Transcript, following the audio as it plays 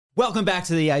Welcome back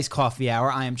to the Iced Coffee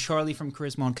Hour. I am Charlie from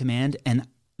Charisma on Command, and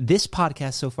this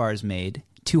podcast so far has made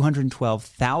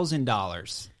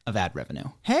 $212,000 of ad revenue.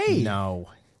 Hey, No.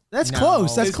 that's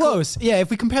close. That's close. Yeah, if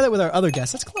we compare that with our other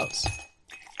guests, that's close.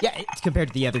 Yeah, it's compared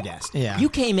to the other guest. Yeah. You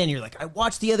came in, you're like, I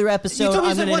watched the other episode. You told me you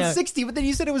I'm said gonna know- 160, but then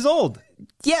you said it was old.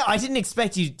 Yeah, I didn't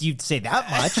expect you'd say that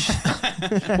much.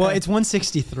 Well, it's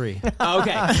 163.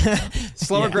 Okay.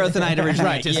 Slower growth than I had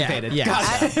originally anticipated. Yeah.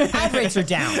 Ad rates are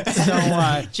down.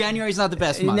 So January's not the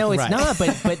best month. no, it's Right. not.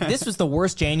 But this was the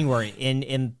worst January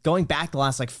in going back the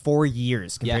last like 4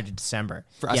 years compared to December.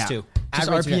 For us too. Just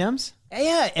Ad rates are down. RPMs?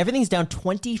 Yeah, everything's down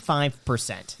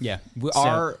 25%. Yeah.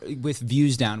 With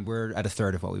views down, we're at a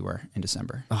third of what we were in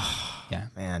December. Yeah.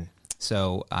 Man.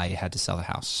 So I had to sell the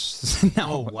house.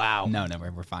 No, wow. No,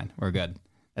 we're fine. We're good.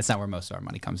 That's not where most of our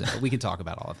money comes in. But we can talk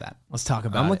about all of that. Let's talk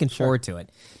about I'm looking it. forward to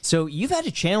it. So you've had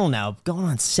a channel now going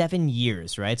on 7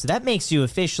 years, right? So that makes you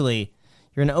officially,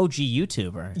 you're an OG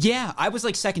YouTuber. Yeah, I was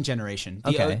like second generation.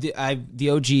 Okay. The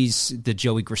OGs, the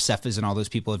Joey Graceffas and all those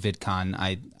people at VidCon,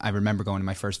 I remember going to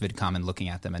my first VidCon and looking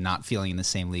at them and not feeling in the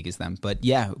same league as them. But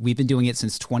yeah, we've been doing it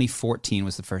since 2014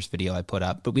 was the first video I put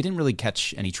up. But we didn't really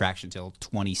catch any traction until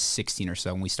 2016 or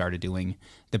so when we started doing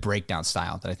the breakdown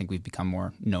style that I think we've become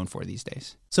more known for these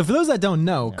days. So for those that don't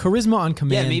know, Charisma on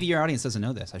Command. Yeah, maybe your audience doesn't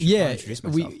know this. I should probably introduce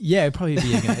myself. It'd probably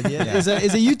be a good idea. It's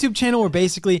a YouTube channel where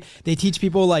basically they teach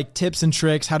people like tips and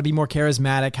tricks, how to be more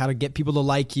charismatic, how to get people to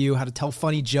like you, how to tell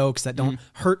funny jokes that don't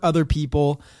hurt other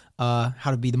people, how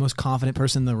to be the most confident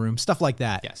person in the room, stuff like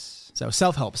that. Yes. So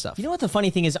self-help stuff. You know what the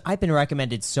funny thing is? I've been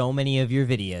recommended so many of your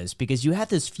videos because you had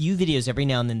those few videos every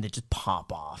now and then that just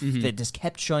pop off, that just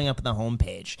kept showing up on the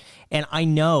homepage. And I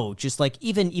know, just like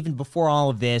even before all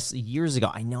of this, years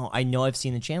ago, I know I've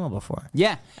seen the channel before.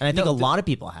 Yeah. And I think a lot of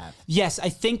people have. Yes, I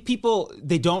think people,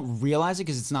 they don't realize it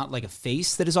because it's not like a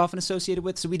face that is often associated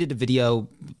with. So we did a video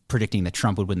predicting that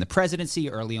Trump would win the presidency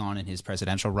early on in his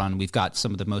presidential run. We've got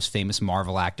some of the most famous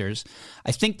Marvel actors.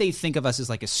 I think they think of us as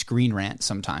like a Screen Rant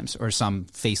sometimes or some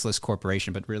faceless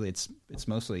corporation, but really it's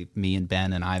mostly me and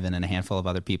Ben and Ivan and a handful of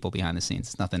other people behind the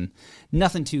scenes. It's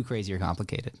nothing too crazy or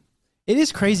complicated. It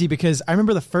is crazy because I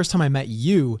remember the first time I met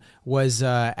you was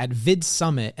at Vid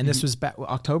Summit, and this was back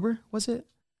October, was it?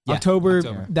 Yeah,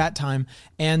 October, that time.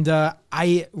 And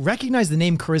I recognized the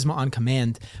name Charisma on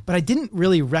Command, but I didn't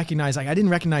really recognize, I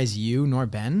didn't recognize you nor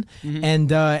Ben.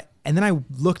 And then I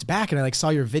looked back and I saw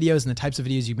your videos and the types of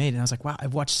videos you made, and I was like, wow,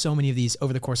 I've watched so many of these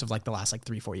over the course of the last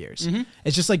 3-4 years.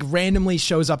 It's just randomly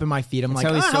shows up in my feed. I'm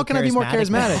how can I be more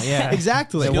charismatic? Yeah,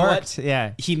 exactly. It worked.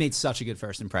 Yeah. He made such a good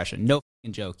first impression. No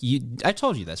f***ing joke. I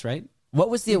told you this, right?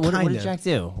 What was the what Kind did of. Jack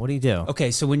do? What do you do?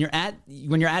 Okay, so when you're at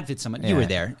Vid Summit, you were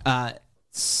there.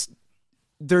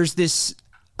 There's this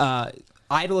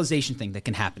idolization thing that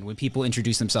can happen when people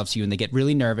introduce themselves to you and they get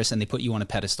really nervous and they put you on a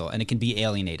pedestal, and it can be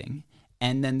alienating.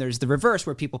 And then there's the reverse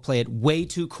where people play it way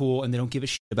too cool and they don't give a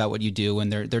shit about what you do,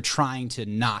 and they're trying to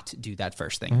not do that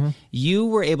first thing. You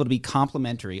were able to be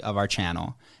complimentary of our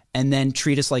channel and then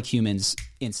treat us like humans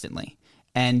instantly.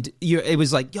 And it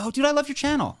was like, yo, dude, I love your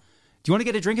channel. Do you want to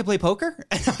get a drink and play poker?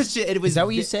 Is that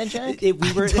what you said, Jack? We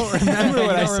were. I don't remember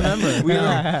what I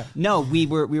said. We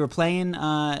were playing.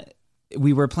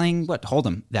 We were playing what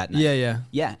Hold'em that night.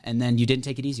 Yeah. And then you didn't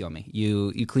take it easy on me.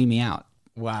 You cleaned me out.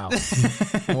 Wow.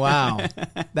 Wow.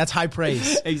 That's high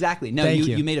praise. Exactly. No, Thank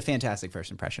you. You made a fantastic first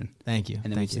impression. Thank you. And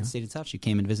then Thank we you. stayed in touch. You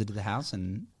came and visited the house,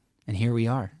 and here we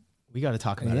are. We got to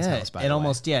talk about his house, by the way.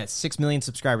 almost 6 million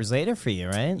subscribers later for you,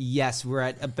 right? Yes, we're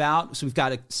at about. So we've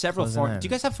got several Close foreign. enough. Do you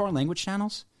guys have foreign language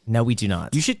channels? No, we do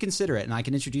not. You should consider it, and I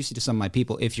can introduce you to some of my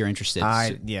people if you're interested.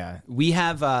 Yeah. We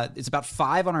have, it's about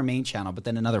 5 on our main channel, but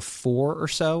then another 4 or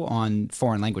so on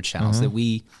foreign language channels that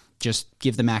we just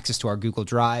give them access to our Google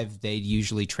Drive. They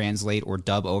usually translate or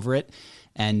dub over it.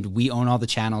 And we own all the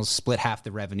channels, split half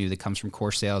the revenue that comes from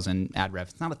core sales and ad rev.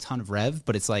 It's not a ton of rev,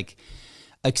 but it's like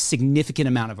a significant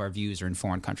amount of our views are in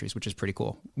foreign countries, which is pretty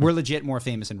cool. We're legit more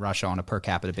famous in Russia on a per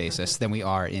capita basis than we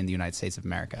are in the United States of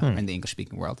America or in the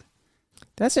English-speaking world.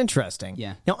 That's interesting.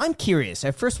 Yeah. Now, I'm curious.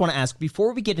 I first want to ask,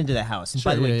 before we get into the house, and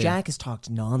by the way, Jack has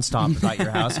talked nonstop about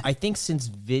your house, I think since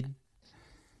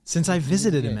I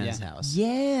visited a man's house.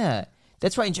 Yeah.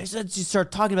 That's right. Let's just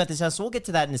start talking about this house. So we'll get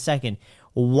to that in a second.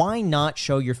 Why not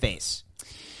show your face?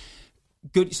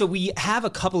 Good. So we have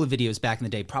a couple of videos back in the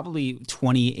day, probably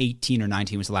 2018 or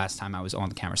 19 was the last time I was on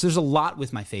the camera. So there's a lot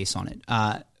with my face on it.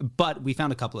 But we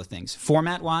found a couple of things.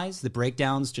 Format-wise, the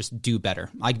breakdowns just do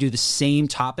better. I do the same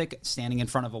topic standing in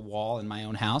front of a wall in my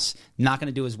own house. Not going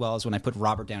to do as well as when I put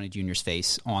Robert Downey Jr.'s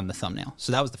face on the thumbnail.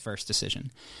 So that was the first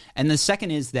decision. And the second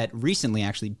is that recently,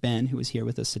 actually, Ben, who is here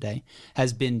with us today,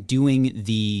 has been doing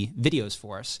the videos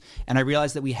for us. And I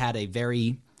realized that we had a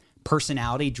very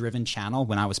personality driven channel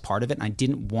when I was part of it, and I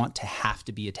didn't want to have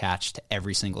to be attached to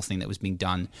every single thing that was being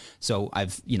done. So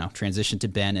I've transitioned to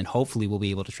Ben, and hopefully we'll be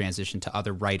able to transition to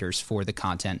other writers for the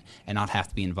content and not have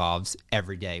to be involved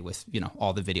every day with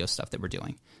all the video stuff that we're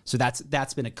doing. So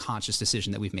that's been a conscious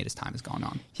decision that we've made as time has gone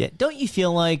on. Yeah, don't you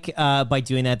feel like by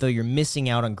doing that though you're missing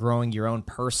out on growing your own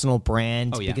personal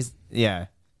brand? Oh yeah, because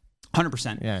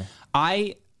 100%. Yeah,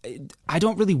 I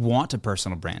don't really want a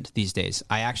personal brand these days.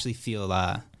 I actually feel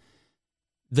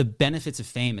the benefits of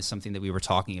fame is something that we were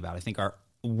talking about. I think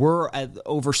we're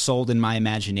oversold in my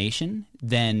imagination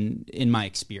than in my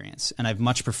experience. And I've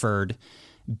much preferred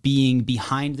being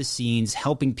behind the scenes,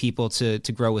 helping people to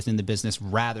grow within the business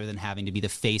rather than having to be the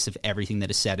face of everything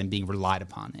that is said and being relied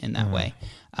upon in that way.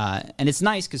 And it's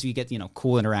nice because you get,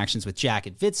 cool interactions with Jack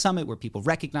at Vid Summit where people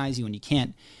recognize you, and you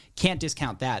can't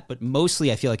discount that. But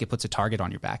mostly I feel like it puts a target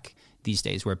on your back these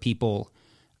days where people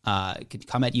could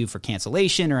come at you for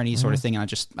cancellation or any sort of thing.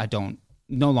 And I don't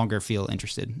no longer feel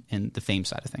interested in the fame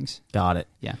side of things. Got it.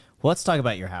 Yeah. Well, let's talk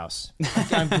about your house.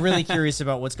 I'm really curious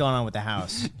about what's going on with the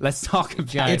house. Let's talk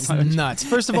about it. It's nuts.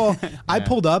 First of all, I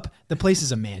pulled up. The place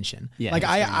is a mansion. Yeah, like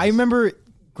I remember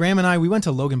Graham and we went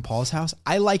to Logan Paul's house.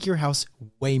 I like your house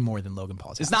way more than Logan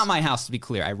Paul's house. It's not my house, to be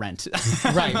clear. I rent.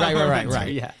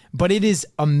 Right. Yeah. But it is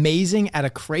amazing at a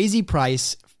crazy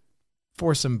price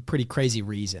for some pretty crazy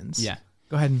reasons. Yeah.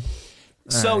 Go ahead.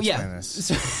 So explain this.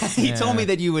 So he told me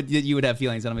that you would have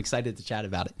feelings, and I'm excited to chat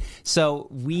about it.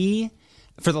 So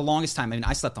for the longest time,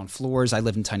 I slept on floors. I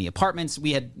lived in tiny apartments.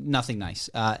 We had nothing nice.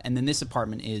 And then this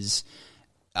apartment is,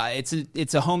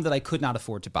 it's a home that I could not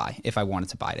afford to buy if I wanted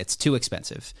to buy it. It's too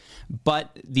expensive.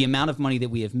 But the amount of money that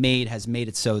we have made has made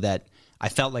it so that I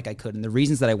felt like I could. And the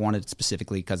reasons that I wanted it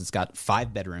specifically, because it's got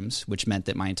 5 bedrooms, which meant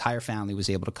that my entire family was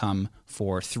able to come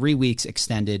for 3 weeks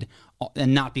extended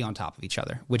and not be on top of each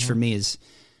other, which for me is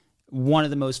one of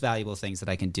the most valuable things that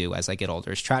I can do as I get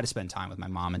older, is try to spend time with my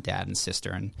mom and dad and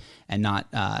sister and not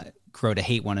grow to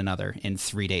hate one another in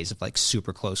 3 days of like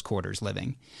super close quarters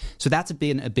living. So that's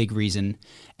been a big reason.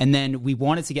 And then we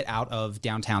wanted to get out of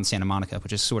downtown Santa Monica,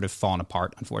 which has sort of fallen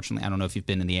apart, unfortunately. I don't know if you've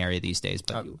been in the area these days,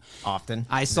 but Often.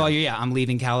 I saw you. Yeah, I'm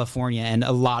leaving California, and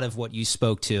a lot of what you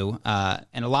spoke to,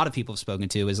 and a lot of people have spoken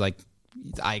to, is like,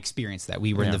 I experienced that.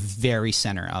 We were in the very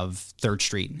center of 3rd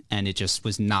Street, and it just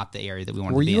was not the area that we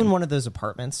wanted to be in. Were you in one of those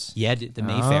apartments? Yeah, the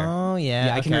Mayfair. Oh, yeah.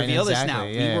 Yeah, I can reveal this now.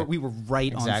 Yeah. We were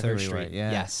right on 3rd Street. Right,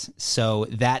 yeah. Yes. So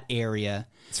that area.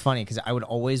 It's funny because I would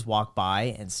always walk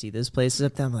by and see those places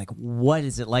up there. I'm like, what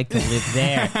is it like to live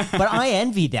there? But I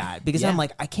envy that because I'm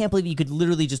like, I can't believe you could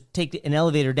literally just take an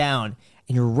elevator down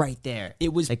and you're right there.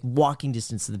 It was like walking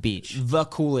distance to the beach. The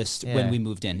coolest when we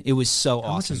moved in. It was so awesome.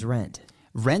 How much was rent?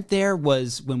 Rent there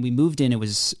was, when we moved in, it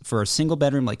was for a single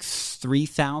bedroom like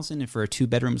 $3,000, and for a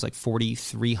 2-bedroom it was like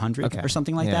 $4,300 or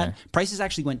something like that. Prices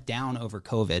actually went down over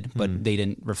COVID, but they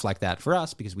didn't reflect that for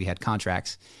us because we had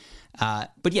contracts.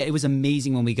 But yeah, it was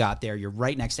amazing when we got there. You're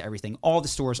right next to everything, all the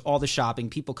stores, all the shopping,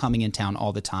 people coming in town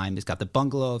all the time. It's got the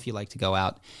bungalow if you like to go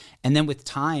out. And then with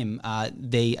time, I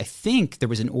think there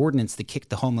was an ordinance that kicked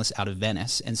the homeless out of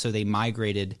Venice, and so they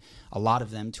migrated a lot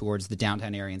of them towards the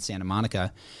downtown area in Santa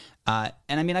Monica.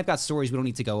 And I mean, I've got stories, we don't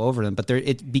need to go over them, but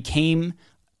it became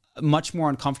much more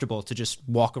uncomfortable to just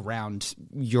walk around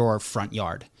your front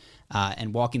yard.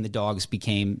 And walking the dogs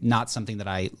became not something that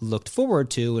I looked forward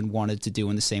to and wanted to do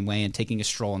in the same way. And taking a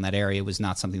stroll in that area was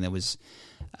not something that was,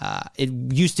 it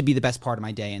used to be the best part of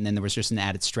my day. And then there was just an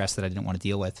added stress that I didn't want to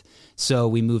deal with. So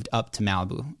we moved up to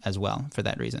Malibu as well for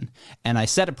that reason. And I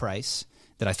set a price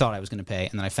that I thought I was going to pay.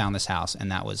 And then I found this house,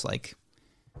 and that was like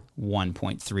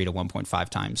 1.3 to 1.5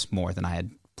 times more than I had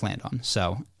planned on.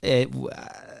 So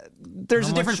there's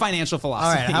a different financial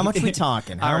philosophy. All right, how much are we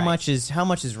talking? How much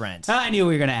is rent? I knew you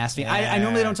were going to ask me. I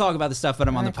normally don't talk about this stuff, but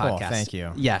I'm on the podcast. Cool, thank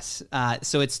you. Yes.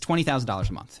 So it's $20,000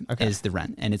 a month is the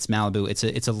rent, and it's Malibu.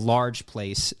 It's a large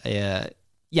place. Yeah,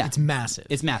 it's massive.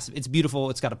 It's massive. It's beautiful.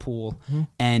 It's got a pool,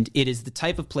 and it is the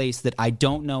type of place that I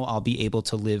don't know I'll be able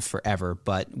to live forever,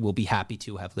 but will be happy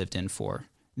to have lived in for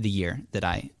the year that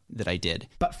I that I did.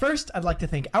 But first, I'd like to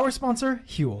thank our sponsor,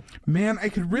 Huel. Man, I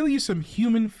could really use some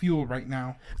human fuel right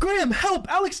now. Graham, help!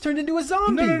 Alex turned into a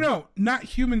zombie! No. Not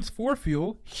humans for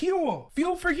fuel. Huel.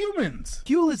 Fuel for humans.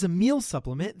 Huel is a meal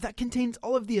supplement that contains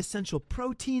all of the essential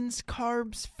proteins,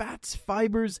 carbs, fats,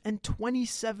 fibers, and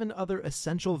 27 other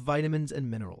essential vitamins and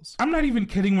minerals. I'm not even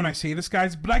kidding when I say this,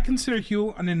 guys, but I consider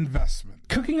Huel an investment.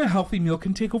 Cooking a healthy meal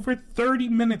can take over 30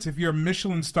 minutes if you're a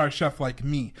Michelin star chef like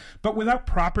me, but without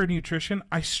proper nutrition,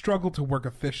 I struggle to work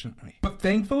efficiently. But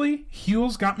thankfully,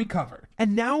 Huel's got me covered.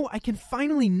 And now I can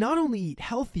finally not only eat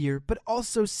healthier, but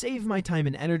also save my time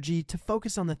and energy to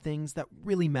focus on the things that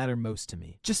really matter most to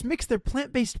me. Just mix their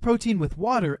plant-based protein with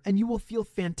water and you will feel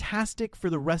fantastic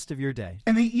for the rest of your day.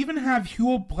 And they even have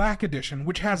Huel Black Edition,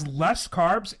 which has less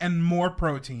carbs and more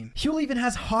protein. Huel even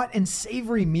has hot and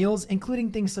savory meals,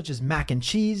 including things such as mac and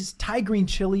cheese, Thai green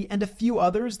chili, and a few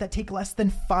others that take less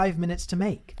than 5 minutes to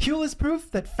make. Huel is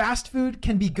proof that fast food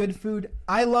can be good food.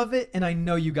 I love it, and I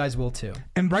know you guys will too.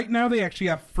 And right now they actually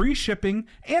have free shipping,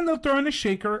 and they'll throw in a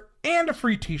shaker and a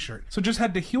free t-shirt. So just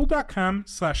head to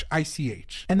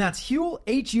Huel.com/ICH. And that's Huel,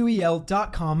 HUEL.com/ICH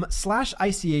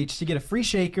to get a free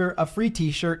shaker, a free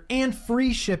t-shirt, and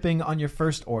free shipping on your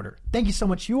first order. Thank you so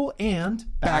much, Huel, and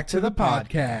Back to the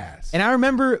podcast. And I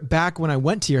remember back when I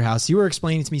went to your house, you were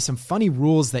explaining to me some funny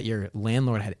rules that your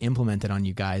landlord had implemented on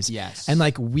you guys. Yes. And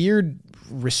like weird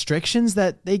restrictions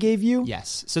that they gave you.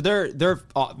 Yes. So they're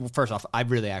well, first off, I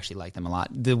really actually like them a lot.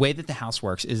 The way that the house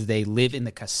works is they live in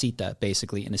the casita,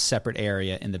 basically in a separate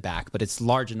area in the back, but it's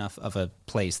large enough of a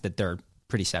place that they're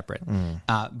pretty separate.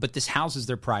 But this house is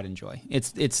their pride and joy.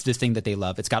 It's the thing that they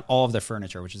love. It's got all of their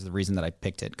furniture, which is the reason that I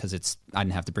picked it, because I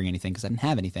didn't have to bring anything because I didn't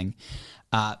have anything.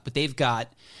 But they've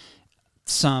got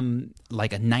some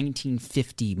like a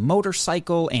 1950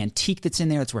 motorcycle antique that's in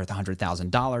there. It's worth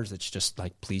 $100,000. It's just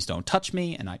like, please don't touch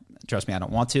me. And trust me, I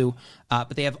don't want to.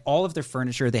 But they have all of their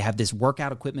furniture. They have this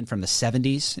workout equipment from the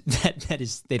 70s that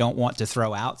is they don't want to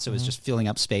throw out. So it's just filling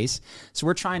up space. So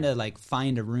we're trying to like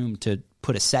find a room to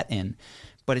put a set in,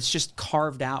 but it's just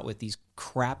carved out with these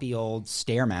crappy old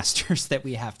Stairmasters that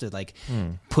we have to like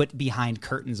put behind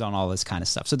curtains on all this kind of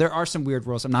stuff. So there are some weird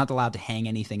rules. I'm not allowed to hang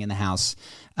anything in the house.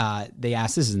 They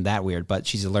asked, this isn't that weird, but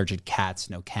she's allergic to cats.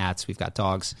 No cats. We've got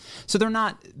dogs. So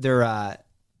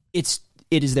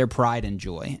it is their pride and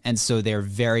joy. And so they're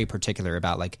very particular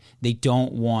about like, they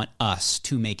don't want us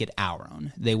to make it our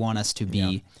own. They want us to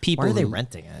be people. Why are they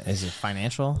renting it? Is it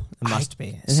financial? It must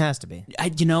be. It has to be.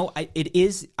 It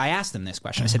is. I asked them this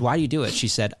question. I said, why do you do it? She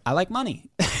said, I like money.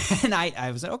 And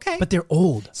I was like, okay. But they're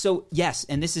old. So yes.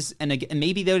 And this is, and again,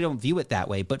 maybe they don't view it that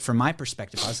way, but from my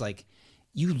perspective, I was like,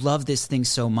 you love this thing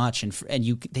so much and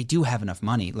they do have enough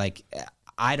money. Like,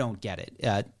 I don't get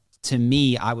it. To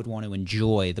me, I would want to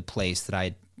enjoy the place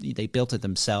that they built it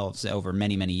themselves over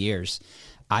many, many years.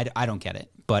 I don't get it,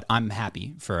 but I'm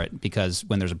happy for it because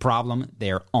when there's a problem,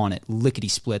 they're on it. Lickety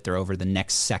split, they're over the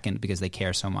next second because they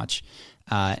care so much.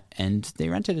 And they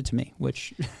rented it to me,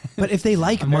 which. But if they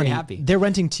like I'm money, very happy. They're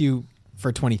renting to you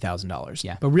for $20,000.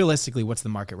 Yeah. But realistically, what's the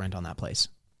market rent on that place?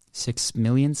 $6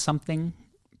 million something.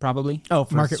 Probably. Oh,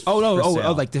 market.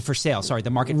 Like for sale. Sorry, the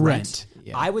market rent.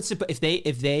 Yeah. I would suppose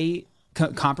if they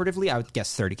comparatively, I would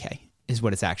guess $30K is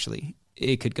what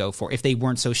it could go for if they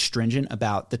weren't so stringent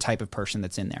about the type of person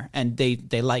that's in there. And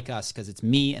they like us because it's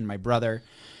me and my brother.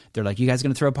 They're like, you guys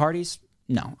gonna throw parties?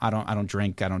 No, I don't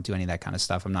drink. I don't do any of that kind of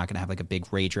stuff. I'm not going to have like a big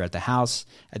rager at the house.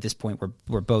 At this point,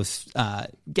 we're both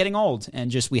getting old and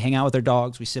just we hang out with our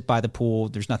dogs. We sit by the pool.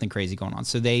 There's nothing crazy going on.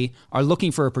 So they are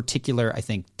looking for a particular, I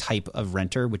think, type of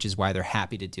renter, which is why they're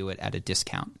happy to do it at a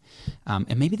discount.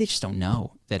 And maybe they just don't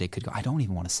know that it could go. I don't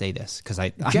even want to say this because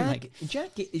Jack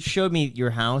showed me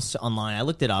your house online. I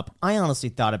looked it up. I honestly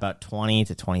thought about 20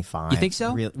 to 25. You think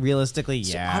so? Realistically,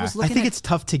 yeah. I think it's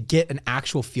tough to get an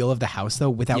actual feel of the house though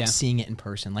without seeing it in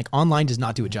person. Like online does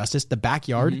not do it justice. The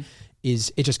backyard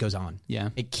it just goes on. Yeah.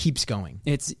 It keeps going.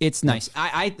 It's nice.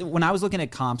 I when I was looking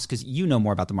at comps, because you know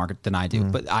more about the market than I do,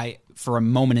 but I for a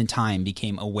moment in time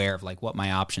became aware of like what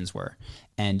my options were.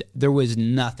 And there was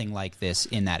nothing like this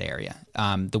in that area.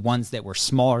 The ones that were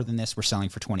smaller than this were selling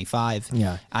for 25.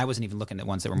 Yeah. I wasn't even looking at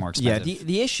ones that were more expensive. Yeah,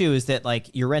 the issue is that like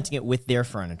you're renting it with their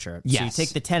furniture. Yes. So you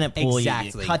take the tenant pool, you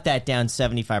cut that down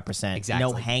 75%. Exactly.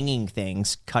 No hanging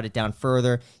things, cut it down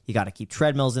further. You got to keep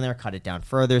treadmills in there, cut it down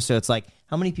further. So it's like,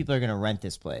 how many people are going to rent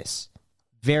this place?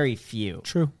 Very few.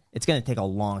 True. It's going to take a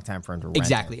long time for them to rent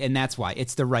Exactly, and that's why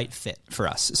it's the right fit for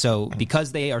us. So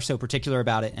because they are so particular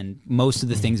about it, and most of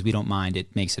the things we don't mind,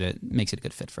 it makes it a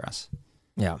good fit for us.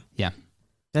 Yeah. Yeah.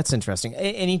 That's interesting.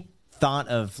 Any thought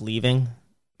of leaving,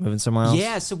 moving somewhere else?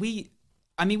 Yeah, so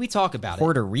I mean, we talk about it.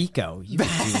 Puerto Rico, you can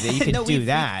do that. You can No, do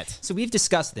that. So we've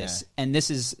discussed this, and this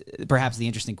is perhaps the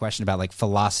interesting question about like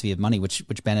philosophy of money, which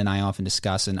Ben and I often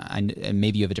discuss, and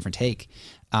maybe you have a different take.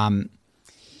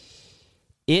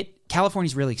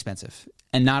 California's really expensive,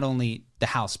 and not only the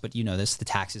house, but you know this, the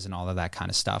taxes and all of that kind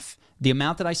of stuff. The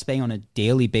amount that I pay on a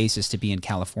daily basis to be in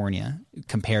California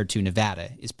compared to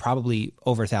Nevada is probably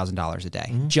over $1,000 a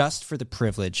day, just for the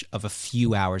privilege of a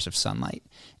few hours of sunlight.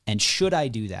 And should I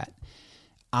do that?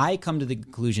 I come to the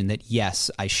conclusion that yes,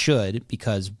 I should,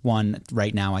 because one,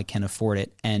 right now I can afford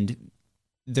it, and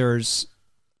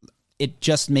it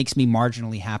just makes me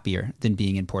marginally happier than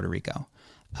being in Puerto Rico.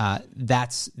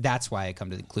 That's why I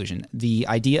come to the conclusion. The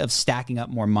idea of stacking up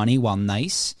more money while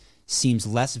nice seems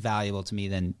less valuable to me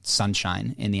than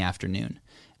sunshine in the afternoon.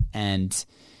 And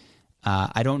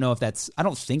I don't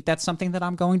think that's something that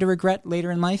I'm going to regret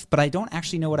later in life, but I don't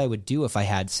actually know what I would do if I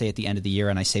had, say, at the end of the year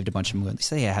and I saved a bunch of money.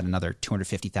 Say I had another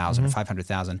 $250,000 or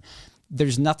 $500,000.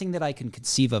 There's nothing that I can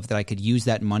conceive of that I could use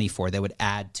that money for that would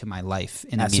add to my life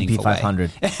in a meaningful way. S&P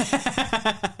 500.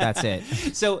 That's it.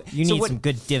 So you need some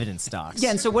good dividend stocks. Yeah,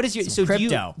 and so what is your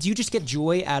crypto? Do you just get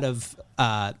joy out of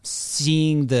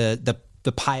seeing the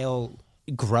pile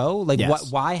grow? Like, Yes.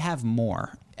 why have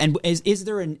more? And is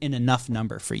there an enough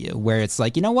number for you where it's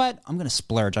like, you know what, I'm going to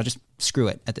splurge. I'll just screw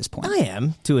it at this point. I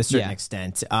am, to a certain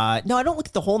extent. No, I don't look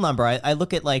at the whole number. I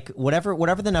look at like whatever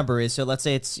the number is. So let's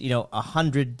say it's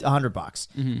 $100.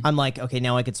 I'm like, okay,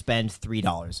 now I could spend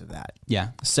 $3 of that. Yeah.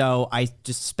 So I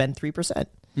just spend 3%.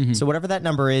 So whatever that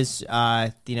number is,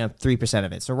 3%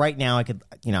 of it. So right now I could,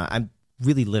 I'm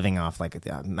really living off like,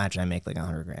 imagine I make like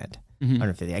 $100,000.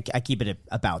 150. I keep it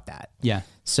about that. Yeah.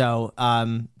 So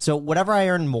so whatever I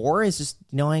earn more is just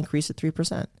I increase it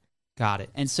 3%. Got it.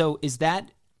 And so is that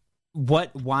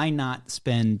why not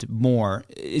spend more?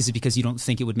 Is it because you don't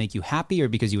think it would make you happy, or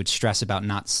because you would stress about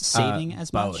not saving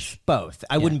as much? Both.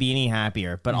 I wouldn't be any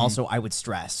happier, but also I would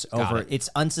stress over it's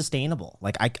unsustainable.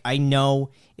 Like I know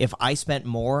if I spent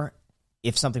more,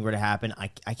 if something were to happen,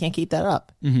 I can't keep that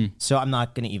up. So I'm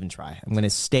not going to even try. I'm going to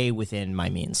stay within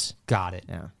my means. Got it.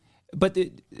 Yeah. But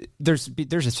there's a 3%, a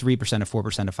 4%, a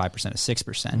 5%, a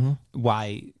 6%.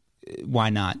 Why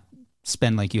not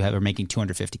spend like you are making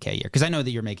 $250K a year? Because I know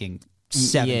that you're making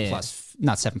seven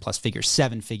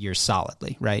figures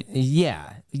solidly, right?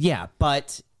 Yeah.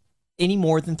 But any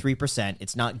more than 3%,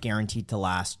 it's not guaranteed to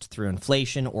last through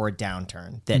inflation or a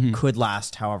downturn that could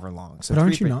last however long. So but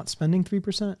aren't you not spending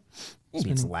 3%? Maybe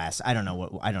it's less. I don't know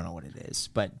what it is,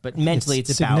 but mentally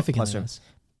it's about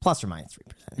plus or minus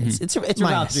 3%. It's around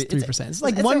minus 3%. It's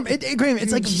like one.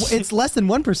 It's like it's less than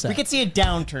 1%. We could see a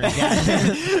downturn.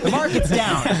 The market's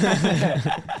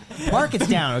down. Market's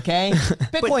down. Okay,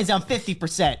 Bitcoin's down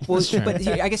 50%. Well, but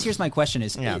I guess here's my question: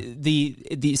 is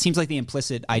it seems like the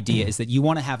implicit idea is that you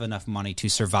want to have enough money to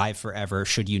survive forever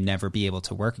should you never be able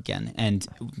to work again.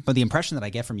 But the impression that I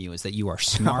get from you is that you are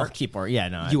smart.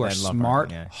 You are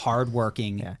smart,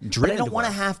 hardworking, driven. But I don't want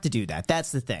to have to do that.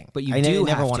 That's the thing. But you do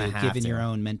never want to, given your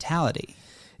own mentality.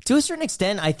 To a certain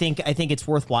extent, I think it's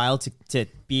worthwhile to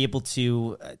be able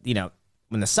to,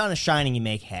 when the sun is shining, you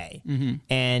make hay.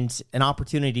 And an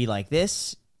opportunity like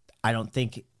this, I don't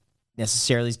think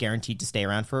necessarily is guaranteed to stay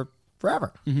around for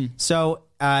forever. So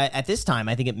at this time,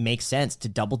 I think it makes sense to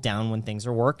double down when things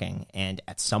are working. And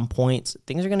at some point,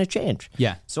 things are going to change.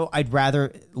 Yeah. So I'd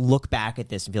rather look back at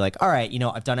this and be like, all right,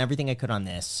 I've done everything I could on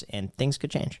this, and things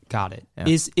could change. Got it.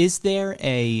 Yeah. Is there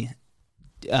a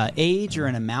age or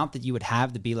an amount that you would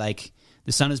have to be like,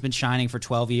 the sun has been shining for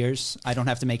 12 years, I don't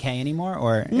have to make hay anymore?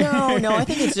 Or no, I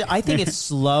think it's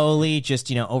slowly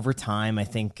just over time. I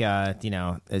think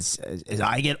as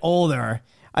I get older,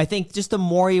 I think just the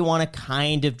more you want to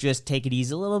kind of just take it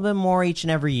easy a little bit more each and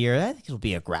every year. I think it'll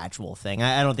be a gradual thing.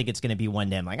 I don't think it's going to be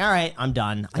one day I'm like, all right, I'm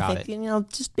done. I think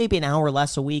just maybe an hour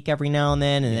less a week every now and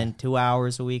then, and then 2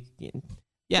 hours a week.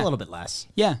 A little bit less.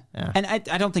 Yeah. And I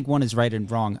don't think one is right and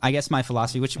wrong. I guess my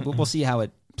philosophy, which we'll see how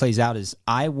it plays out, is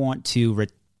I want to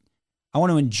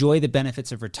enjoy the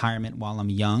benefits of retirement while I'm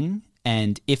young.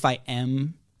 And if I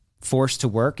am forced to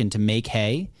work and to make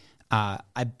hay,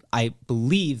 I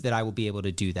believe that I will be able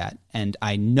to do that. And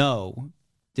I know,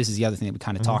 this is the other thing that we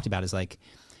kind of talked about, is like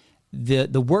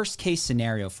the worst case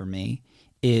scenario for me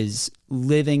is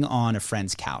living on a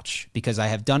friend's couch, because I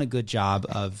have done a good job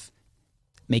of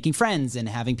making friends and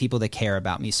having people that care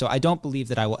about me. So I don't believe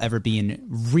that I will ever be in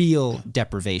real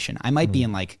deprivation. I might be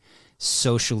in like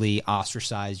socially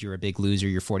ostracized. You're a big loser.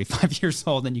 You're 45 years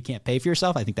old and you can't pay for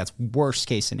yourself. I think that's worst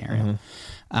case scenario.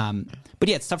 But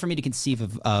yeah, it's tough for me to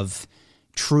conceive of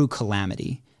true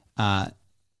calamity.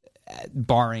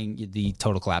 barring the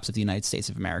total collapse of the United States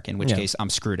of America, in which case I'm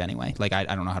screwed anyway. Like, I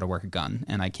don't know how to work a gun,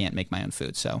 and I can't make my own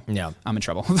food, so I'm in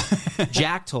trouble.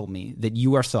 Jack told me that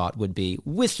your thought would be,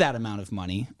 with that amount of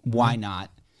money, why not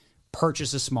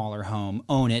purchase a smaller home,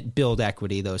 own it, build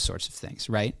equity, those sorts of things,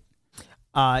 right?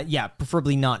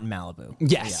 Preferably not in Malibu.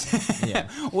 Yes. Yeah.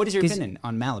 What is your opinion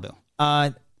on Malibu?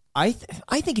 I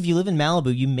think if you live in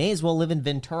Malibu, you may as well live in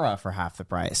Ventura for half the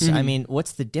price. I mean,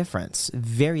 what's the difference?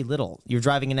 Very little. You're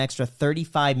driving an extra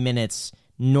 35 minutes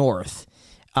north,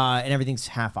 and everything's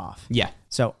half off. Yeah.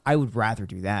 So I would rather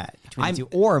do that between the two,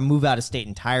 or move out of state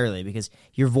entirely, because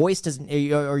your voice doesn't,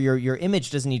 or your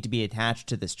image doesn't need to be attached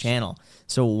to this channel.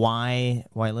 So why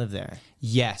live there?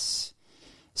 Yes.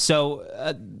 So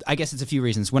I guess it's a few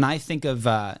reasons. When I think of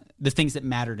the things that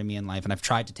matter to me in life, and I've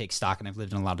tried to take stock, and I've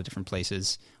lived in a lot of different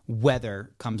places,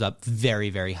 weather comes up very,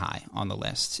 very high on the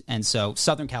list. And so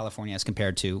Southern California, as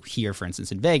compared to here, for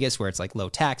instance, in Vegas, where it's like low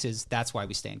taxes, that's why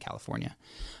we stay in California.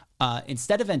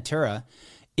 Instead of Ventura,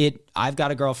 I've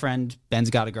got a girlfriend, Ben's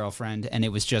got a girlfriend, and it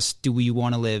was just, do we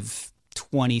want to live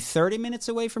 20, 30 minutes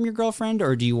away from your girlfriend,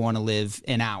 or do you want to live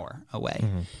an hour away?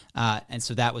 And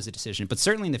so that was a decision. But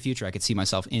certainly in the future, I could see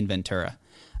myself in Ventura.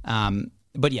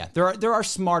 But yeah, there are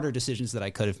smarter decisions that I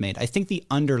could have made. I think the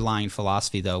underlying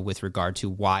philosophy, though, with regard to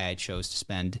why I chose to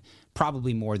spend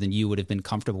probably more than you would have been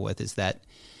comfortable with, is that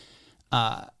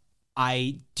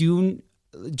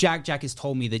Jack has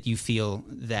told me that you feel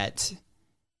that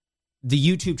the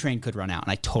YouTube train could run out,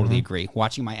 and I totally agree.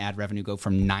 Watching my ad revenue go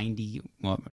from 90...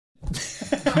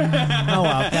 Say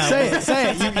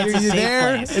it. You're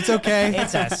there. Place. It's okay.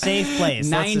 It's a safe place.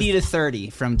 90 to 30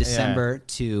 from December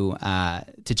to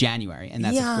January, and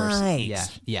that's of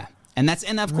course, yeah. And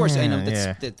of course, I know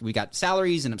that we got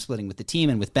salaries, and I'm splitting with the team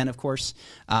and with Ben, of course.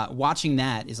 Watching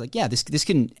that is like, this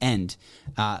can end.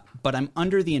 But I'm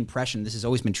under the impression, this has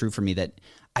always been true for me, that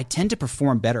I tend to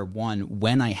perform better,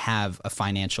 when I have a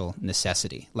financial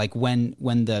necessity. Like when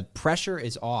the pressure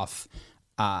is off,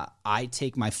 I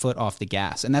take my foot off the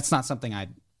gas, and that's not something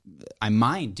I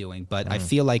mind doing, but I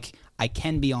feel like I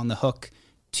can be on the hook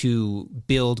to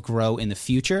build, grow in the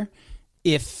future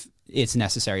if it's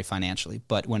necessary financially.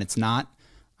 But when it's not,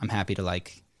 I'm happy to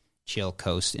chill,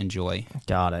 coast, enjoy.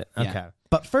 Got it. Okay. Yeah.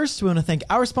 But first, we want to thank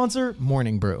our sponsor,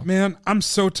 Morning Brew. Man, I'm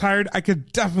so tired. I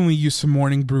could definitely use some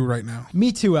morning brew right now.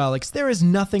 Me too, Alex. There is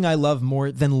nothing I love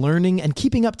more than learning and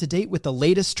keeping up to date with the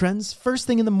latest trends first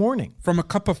thing in the morning. From a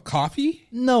cup of coffee?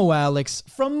 No, Alex.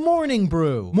 From Morning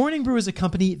Brew. Morning Brew is a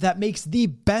company that makes the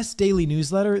best daily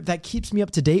newsletter that keeps me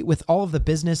up to date with all of the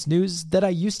business news that I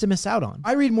used to miss out on.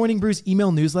 I read Morning Brew's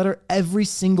email newsletter every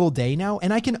single day now,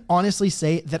 and I can honestly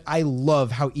say that I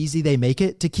love how easy they make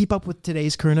it to keep up with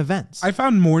today's current events. I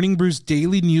found Morning Brew's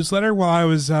daily newsletter while I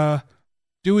was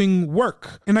doing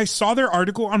work, and I saw their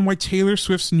article on why Taylor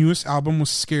Swift's newest album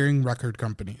was scaring record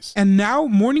companies. And now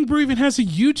Morning Brew even has a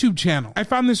YouTube channel. I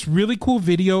found this really cool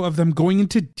video of them going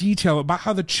into detail about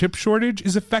how the chip shortage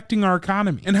is affecting our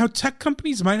economy, and how tech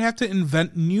companies might have to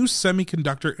invent new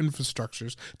semiconductor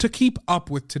infrastructures to keep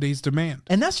up with today's demand.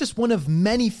 And that's just one of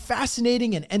many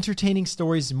fascinating and entertaining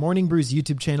stories Morning Brew's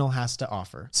YouTube channel has to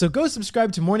offer. So go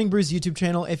subscribe to Morning Brew's YouTube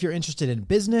channel if you're interested in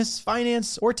business,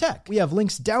 finance, or tech. We have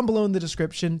links down below in the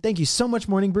description. Thank you so much,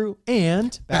 Morning Brew,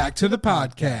 and back to the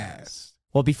podcast.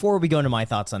 Well, before we go into my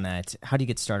thoughts on that, how do you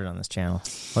get started on this channel?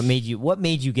 What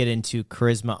made you get into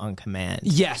Charisma on Command?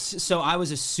 Yes, so I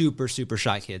was a super, super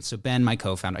shy kid. So Ben, my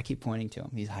co-founder, I keep pointing to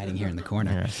him. He's hiding here in the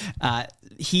corner.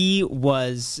 He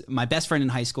was my best friend in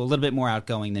high school, a little bit more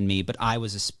outgoing than me, but I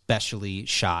was especially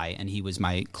shy, and he was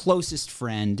my closest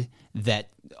friend that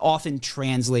often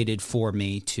translated for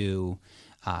me to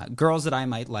girls that I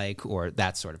might like, or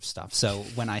that sort of stuff. So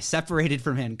when I separated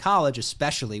from him in college,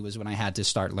 especially, was when I had to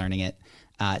start learning it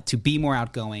to be more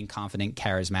outgoing, confident,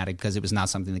 charismatic, because it was not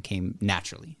something that came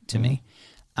naturally to me.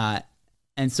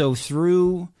 And so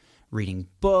through reading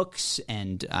books,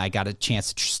 and I got a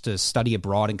chance to study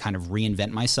abroad and kind of reinvent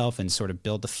myself and sort of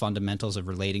build the fundamentals of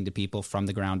relating to people from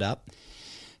the ground up.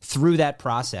 Through that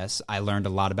process, I learned a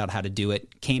lot about how to do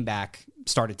it, came back,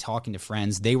 started talking to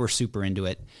friends. They were super into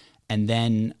it. And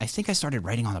then I think I started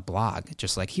writing on a blog,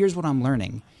 just like, here's what I'm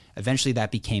learning. Eventually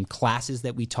that became classes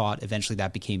that we taught. Eventually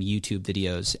that became YouTube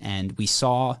videos. And we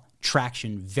saw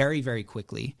traction very, very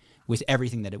quickly with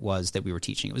everything that it was that we were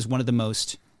teaching. It was one of the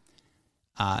most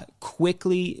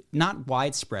quickly, not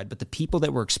widespread, but the people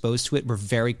that were exposed to it were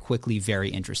very quickly very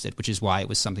interested, which is why it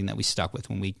was something that we stuck with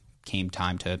when we came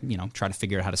time to, try to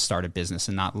figure out how to start a business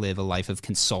and not live a life of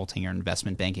consulting or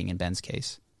investment banking in Ben's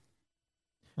case.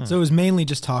 So it was mainly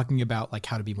just talking about like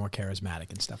how to be more charismatic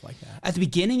and stuff like that. At the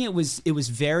beginning, it was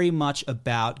very much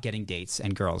about getting dates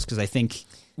and girls, because I think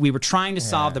we were trying to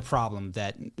solve the problem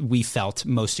that we felt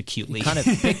most acutely. Kind of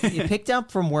it picked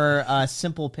up from where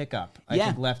Simple Pickup I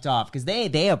think left off, because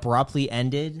they abruptly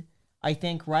ended, I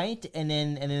think, right? And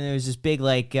then there was this big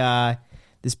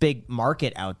this big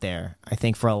market out there, I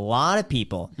think, for a lot of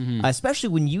people, especially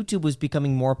when YouTube was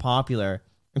becoming more popular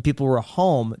and people were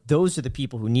home. Those are the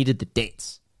people who needed the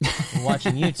dates.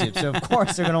 Watching YouTube, so of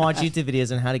course they're going to watch YouTube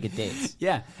videos on how to get dates.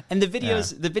 Yeah, and the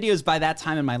videos by that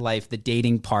time in my life, the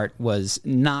dating part was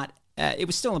not. It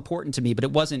was still important to me, but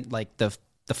it wasn't like the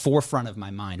forefront of my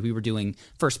mind. We were doing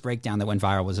first breakdown that went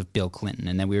viral was of Bill Clinton,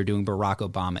 and then we were doing Barack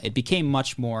Obama. It became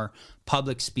much more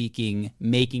public speaking,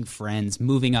 making friends,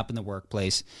 moving up in the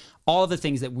workplace, all of the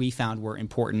things that we found were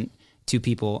important to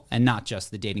people, and not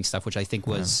just the dating stuff, which I think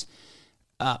was.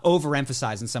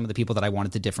 Overemphasizing some of the people that I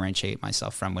wanted to differentiate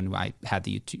myself from when I had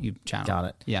the YouTube channel. Got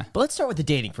it. Yeah. But let's start with the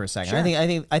dating for a second.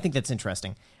 Sure. I think that's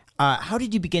interesting. How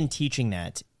did you begin teaching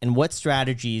that, and what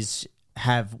strategies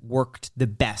have worked the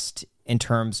best in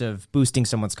terms of boosting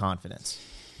someone's confidence?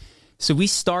 So we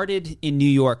started in New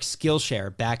York.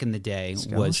 Skillshare back in the day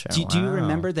Skillshare, do you wow.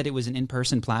 remember that it was an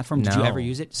in-person platform? Did you No. ever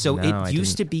use it? So No, I it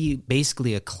used didn't. to be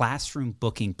basically a classroom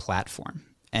booking platform.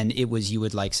 And it was, you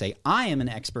would like say, I am an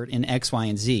expert in X, Y,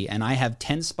 and Z, and I have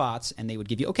 10 spots, and they would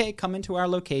give you, okay, come into our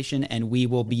location, and we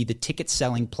will be the ticket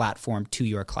selling platform to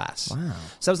your class. Wow.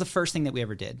 So that was the first thing that we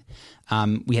ever did.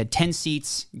 We had 10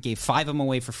 seats, gave 5 of them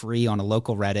away for free on a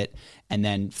local Reddit, and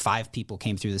then 5 people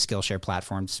came through the Skillshare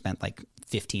platform, spent like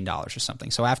 $15 or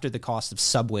something. So after the cost of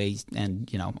Subway and,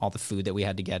 you know, all the food that we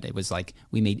had to get, it was like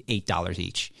we made $8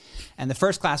 each. And the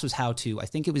first class was how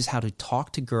to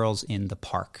talk to girls in the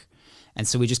park. And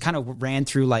so we just kind of ran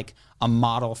through like a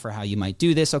model for how you might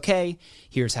do this. Okay,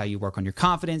 here's how you work on your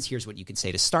confidence. Here's what you can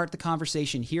say to start the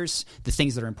conversation. Here's the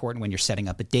things that are important when you're setting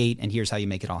up a date. And here's how you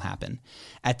make it all happen.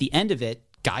 At the end of it,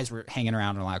 guys were hanging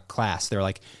around in our class. They're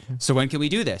like, so when can we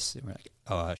do this? And we're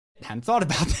like, hadn't thought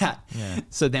about that. Yeah.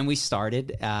 So then we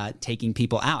started taking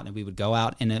people out, and we would go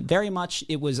out, and very much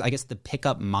it was, I guess, the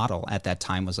pickup model at that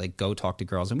time was like, go talk to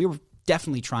girls. And we were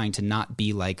definitely trying to not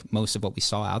be like most of what we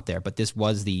saw out there, but this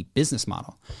was the business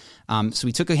model. So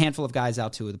we took a handful of guys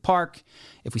out to the park.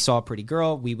 If we saw a pretty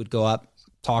girl, we would go up,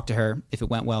 talk to her. If it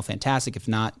went well, fantastic. If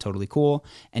not, totally cool.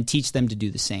 And teach them to do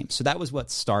the same. So that was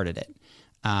what started it.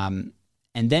 And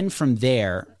then from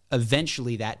there,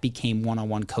 eventually that became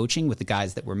one-on-one coaching with the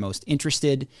guys that were most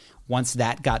interested. Once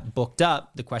that got booked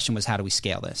up, the question was, how do we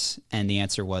scale this? And the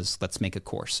answer was, let's make a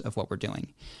course of what we're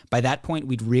doing. By that point,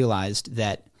 we'd realized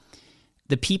that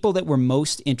the people that were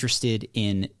most interested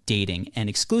in dating and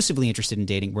exclusively interested in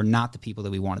dating were not the people that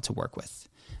we wanted to work with.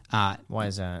 Why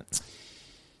is that?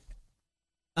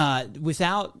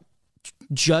 Without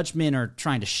judgment or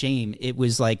trying to shame, it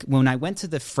was like when I went to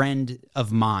the friend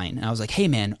of mine and I was like, hey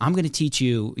man, I'm going to teach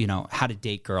you, how to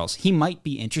date girls. He might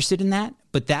be interested in that,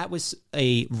 but that was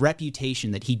a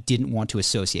reputation that he didn't want to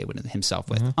associate with himself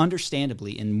with. Mm-hmm.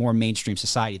 Understandably, in more mainstream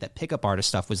society, that pickup artist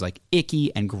stuff was like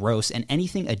icky and gross, and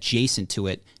anything adjacent to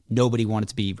it, nobody wanted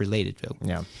to be related to.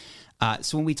 Yeah.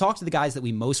 So when we talked to the guys that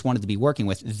we most wanted to be working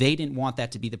with, they didn't want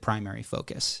that to be the primary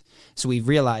focus. So we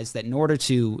realized that in order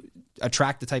to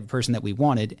attract the type of person that we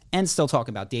wanted and still talk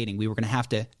about dating, we were going to have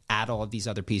to add all of these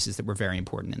other pieces that were very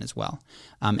important in as well.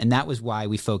 And that was why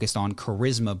we focused on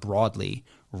charisma broadly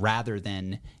rather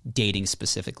than dating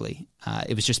specifically.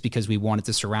 It was just because we wanted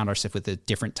to surround ourselves with a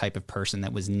different type of person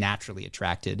that was naturally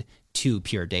attracted to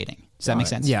pure dating. Does that make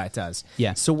sense? Yeah, it does.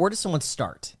 Yeah. So where does someone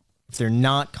start? If they're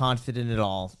not confident at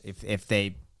all, if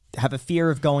they have a fear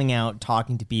of going out,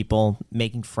 talking to people,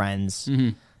 making friends,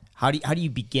 how do you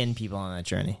begin people on that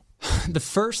journey?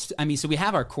 So we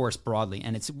have our course broadly,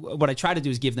 and it's what I try to do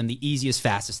is give them the easiest,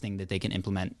 fastest thing that they can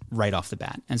implement right off the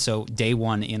bat. And so day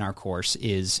one in our course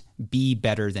is be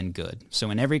better than good. So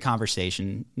in every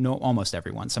conversation, almost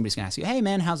everyone, somebody's going to ask you, hey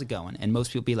man, how's it going? And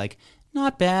most people be like,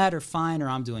 not bad or fine, or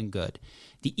I'm doing good.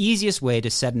 The easiest way to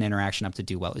set an interaction up to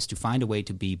do well is to find a way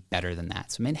to be better than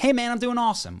that. So, hey man, I'm doing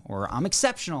awesome, or I'm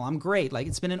exceptional, I'm great, like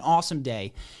it's been an awesome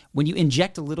day. When you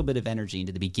inject a little bit of energy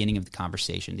into the beginning of the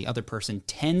conversation, the other person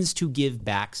tends to give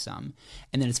back some,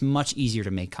 and then it's much easier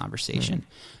to make conversation.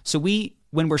 So we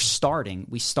when we're starting,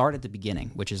 we start at the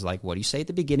beginning, which is like, what do you say at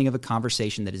the beginning of a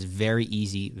conversation that is very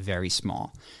easy, very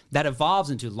small? That evolves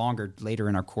into longer later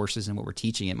in our courses and what we're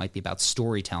teaching. It might be about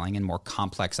storytelling and more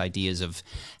complex ideas of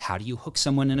how do you hook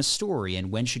someone in a story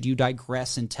and when should you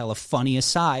digress and tell a funny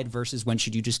aside versus when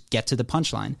should you just get to the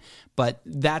punchline. But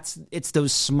it's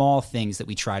those small things that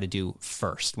we try to do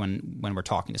first when we're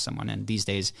talking to someone. And these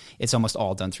days, it's almost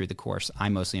all done through the course. I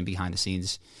mostly am behind the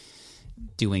scenes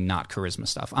doing not charisma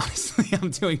stuff. Honestly, I'm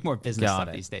doing more business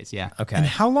stuff these days. Yeah. Okay. And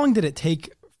how long did it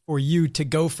take for you to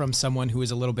go from someone who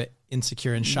was a little bit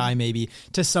insecure and shy, maybe,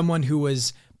 to someone who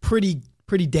was pretty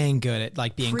dang good at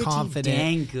like being confident?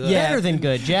 Dang good. Yeah. Better than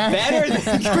good, Jack. Better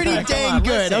than good. Pretty dang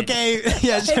good. listen. Okay.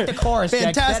 Yeah. Take Sure. the chorus,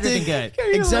 Jack. Fantastic. Better than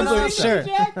good. Exemplary. Listen,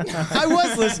 Sure. I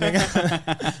was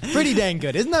listening. Pretty dang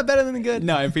good. Isn't that better than good?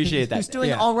 No, I appreciate that. He's doing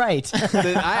Yeah. all right.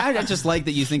 I just like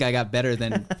that you think I got better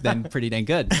than pretty dang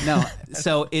good. No,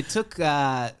 so it took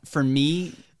for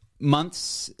me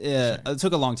months. It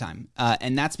took a long time,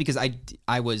 and that's because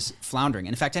I was floundering.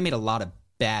 And in fact, I made a lot of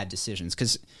bad decisions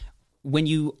because when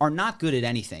you are not good at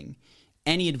anything,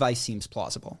 any advice seems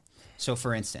plausible. So,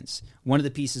 for instance, one of the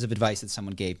pieces of advice that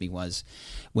someone gave me was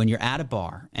when you're at a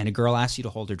bar and a girl asks you to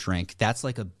hold her drink, that's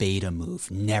like a beta move.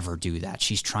 Never do that.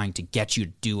 She's trying to get you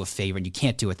to do a favor, and you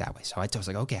can't do it that way. So I was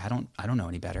like, okay, I don't know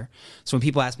any better. So when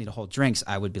people ask me to hold drinks,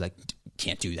 I would be like,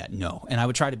 can't do that. No. And I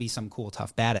would try to be some cool,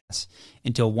 tough badass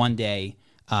until one day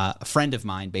a friend of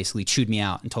mine basically chewed me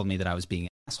out and told me that I was being an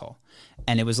asshole.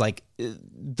 And it was like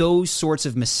those sorts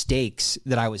of mistakes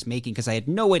that I was making because I had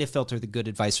no way to filter the good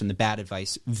advice from the bad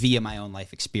advice via my own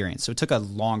life experience. So it took a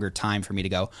longer time for me to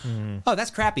go, oh, that's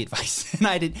crappy advice. And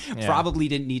I probably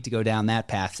didn't need to go down that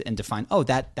path and define, oh,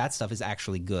 that stuff is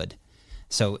actually good.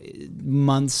 So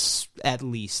months at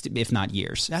least, if not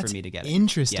years, for me to get it.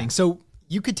 Interesting. Yeah. So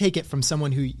you could take it from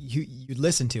someone who you'd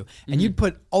listen to, and you'd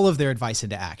put all of their advice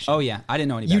into action. Oh yeah, I didn't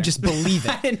know any better. You just believe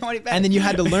it. I didn't know any better. And then you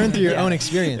had to learn through your own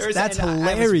experience. That's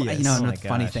hilarious. You know, Oh my the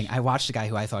funny gosh. thing, I watched a guy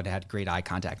who I thought had great eye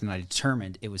contact, and I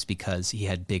determined it was because he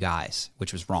had big eyes,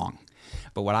 which was wrong.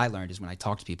 But what I learned is when I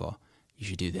talk to people, you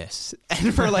should do this.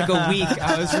 And for like a week,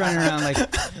 I was running around like,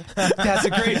 that's a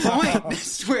great point. I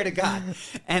swear to God.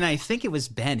 And I think it was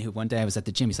Ben who one day I was at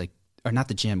the gym. He's like, or not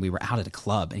the gym, we were out at a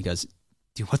club, and he goes,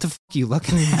 dude, what the f*** are you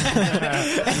looking at?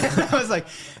 And I was like,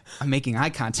 I'm making eye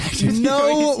contact with you.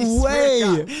 No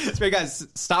way. Swear to God,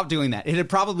 stop doing that. It had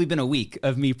probably been a week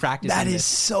of me practicing That is this.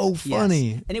 so Yes.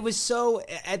 funny. And it was so,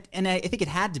 and I think it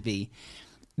had to be,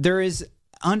 there is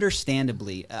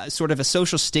understandably sort of a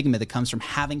social stigma that comes from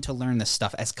having to learn this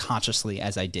stuff as consciously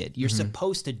as I did. You're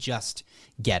supposed to just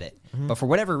get it. But for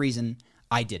whatever reason,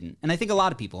 I didn't. And I think a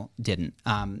lot of people didn't.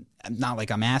 Not like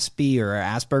I'm Aspie or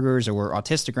Asperger's or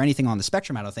autistic or anything on the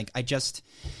spectrum, I don't think. I just,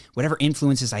 whatever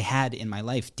influences I had in my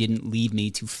life didn't lead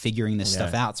me to figuring this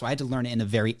stuff out. So I had to learn it in a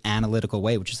very analytical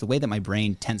way, which is the way that my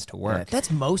brain tends to work. That's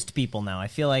most people now. I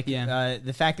feel like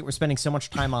the fact that we're spending so much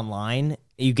time online,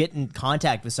 you get in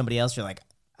contact with somebody else, you're like,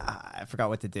 I forgot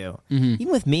what to do. Even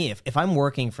with me, if I'm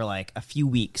working for like a few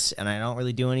weeks and I don't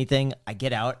really do anything, I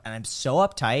get out and I'm so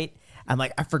uptight. I'm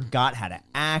like, I forgot how to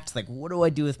act. Like, what do I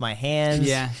do with my hands?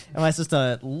 Yeah. Am I supposed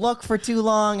to look for too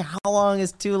long? How long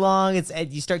is too long?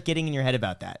 You start getting in your head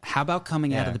about that. How about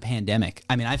coming out of the pandemic?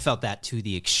 I mean, I felt that to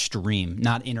the extreme.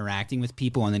 Not interacting with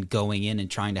people and then going in and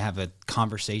trying to have a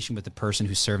conversation with the person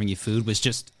who's serving you food was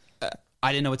just,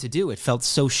 I didn't know what to do. It felt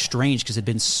so strange because it had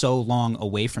been so long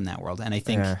away from that world. And I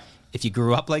think if you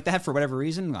grew up like that for whatever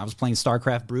reason, I was playing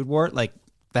StarCraft Brood War, like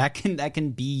that can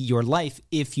be your life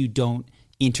if you don't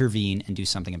intervene and do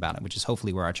something about it, which is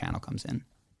hopefully where our channel comes in.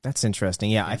 That's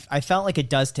interesting. Yeah, I felt like it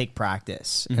does take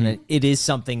practice, and it is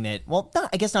something that, well,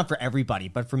 I guess not for everybody,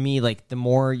 but for me, like the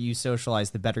more you socialize,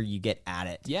 the better you get at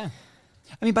it. Yeah.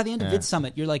 I mean, by the end of Vid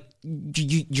Summit, you're like,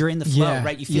 you're in the flow, Yeah.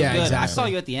 right? You feel Yeah, good. exactly. I saw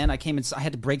you at the end. I came and I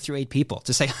had to break through 8 people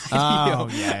to say hi Oh,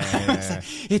 to you. yeah.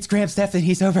 It's Graham Stephan.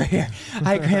 He's over here.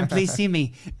 Hi, Graham. Please see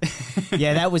me.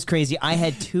 Yeah, that was crazy. I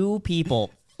had 2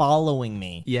 people following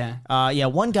me. Yeah.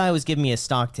 One guy was giving me a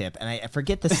stock tip, and I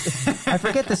forget the I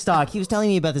forget the stock. He was telling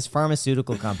me about this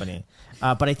pharmaceutical company,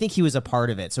 but I think he was a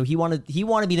part of it. So he wanted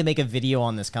me to make a video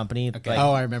on this company. Okay.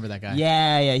 Oh, I remember that guy.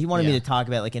 Yeah. He wanted me Yeah. to talk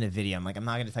about it, like in a video. I'm like, I'm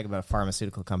not going to talk about a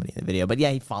pharmaceutical company in the video, but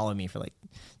yeah, he followed me for like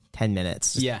 10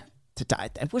 minutes. just Yeah. I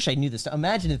wish I knew this.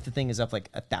 Imagine if the thing is up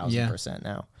like 1,000%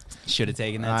 now. Should have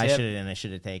taken that I tip.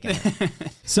 should have taken it.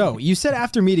 So you said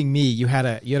after meeting me, you had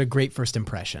a great first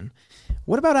impression.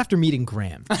 What about after meeting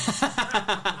Graham?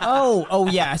 Oh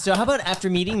yeah. So how about after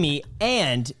meeting me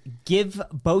and give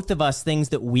both of us things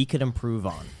that we could improve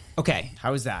on? Okay.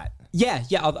 How is that? Yeah.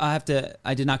 I'll have to.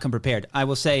 I did not come prepared. I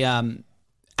will say,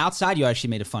 outside, you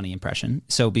actually made a funny impression.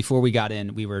 So before we got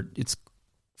in, it's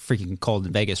freaking cold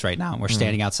in Vegas right now. We're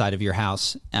standing outside of your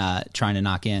house, trying to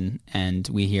knock in, and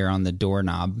we hear on the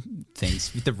doorknob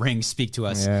things, the ring speak to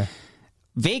us. Yeah.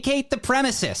 Vacate the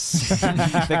premises.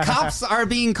 The cops are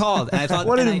being called. And I thought,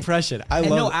 what an impression! I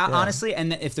love. Honestly,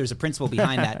 and if there's a principle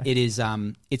behind that, it is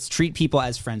it's treat people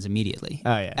as friends immediately. Oh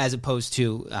yeah. As opposed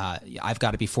to I've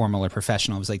got to be formal or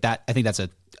professional. It was like that. I think that's a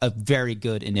very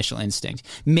good initial instinct.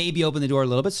 Maybe open the door a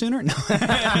little bit sooner, no,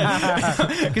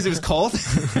 because it was cold.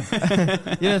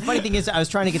 The funny thing is, I was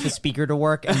trying to get the speaker to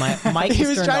work, and my mic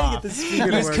was turned off. To get the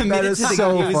speaker to work.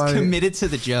 He was committed to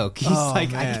the joke. He's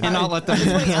like, man. I cannot let them.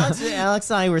 Alex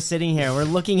and I were sitting here. We're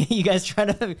looking at you guys trying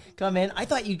to come in. I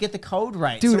thought you'd get the code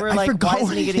right. Dude, so we're like, forgot why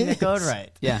isn't he getting the code right?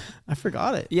 Yeah, I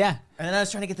forgot it. Yeah. And then I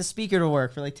was trying to get the speaker to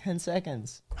work for like 10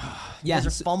 seconds. Yeah, you guys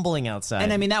are fumbling outside.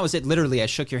 And I mean, that was it. Literally, I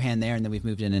shook your hand there, and then we've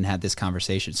moved in and had this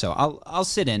conversation. So I'll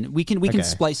sit in. We can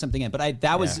splice something in. But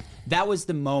that was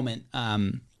the moment.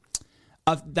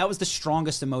 That was the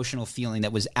strongest emotional feeling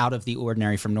that was out of the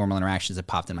ordinary from normal interactions that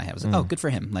popped in my head. I was like, oh, good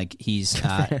for him. Like he's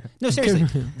no,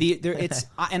 seriously.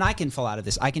 And I can fall out of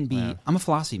this. I can be. Wow. I'm a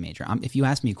philosophy major. If you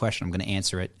ask me a question, I'm going to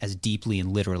answer it as deeply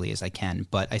and literally as I can.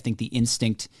 But I think the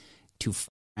instinct to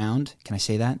around. Can I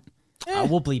say that?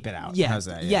 We'll bleep it out. Yeah, how's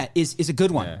that? Yeah, is a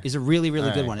good one. Is a really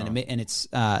good one, cool. and it's.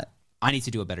 I need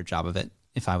to do a better job of it.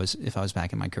 If I was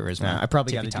back in my charisma, I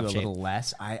probably got to do a little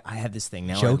less. I have this thing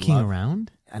now. Joking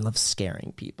around. I love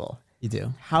scaring people. You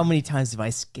do. How many times have I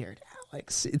scared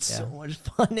Alex? It's so much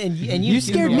fun, and you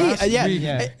scared me.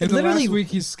 In the last week,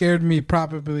 he scared me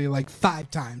probably like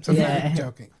 5 times. I'm not even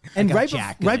joking. And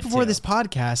right before this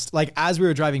podcast, like as we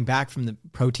were driving back from the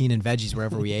protein and veggies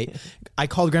wherever we ate, I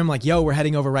called Graham like, "Yo, we're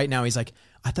heading over right now." He's like,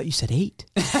 "I thought you said 8."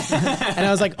 And I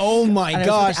was like, "Oh my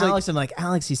gosh!" Alex, I'm like,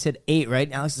 "Alex, you said 8, right?"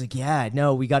 And Alex is like, "Yeah,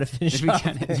 no, we got to finish. We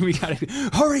got to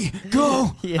hurry,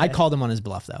 go." Yeah. I called him on his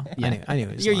bluff though. Yeah. I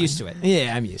knew. You're used to it.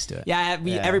 Yeah, I'm used to it. Yeah,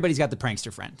 everybody's got the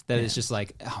prankster friend that is just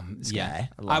like, guy.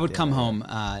 I would come home.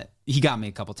 He got me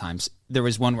a couple times. There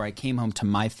was one where I came home to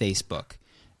my Facebook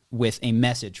with a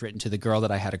message written to the girl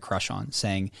that I had a crush on,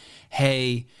 saying,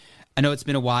 "Hey, I know it's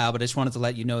been a while, but I just wanted to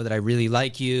let you know that I really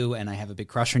like you and I have a big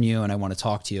crush on you and I want to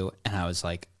talk to you." And I was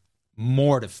like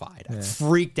mortified. I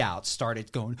freaked out,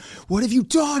 started going, "What have you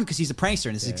done?" Because he's a prankster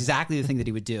and this is exactly the thing that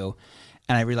he would do.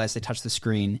 And I realized I touched the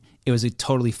screen. It was a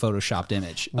totally photoshopped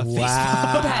image of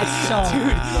Facebook. That's so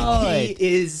good.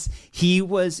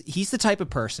 He's the type of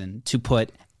person to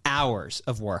put hours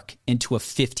of work into a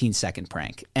 15-second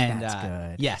prank. And that's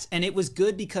good. Yes. And it was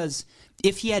good because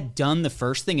if he had done the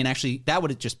first thing, and actually that would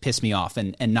have just pissed me off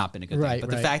and not been a good thing. But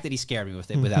the fact that he scared me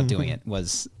with it without doing it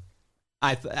was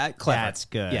clever. That's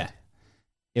good. Yeah.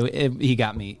 He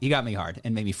got me hard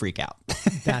and made me freak out.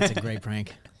 That's a great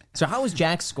prank. So how was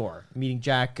Jack's score? Meeting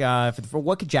Jack for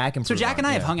what could Jack improve? So Jack and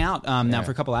I have hung out now for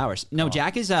a couple hours. No,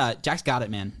 Jack's got it,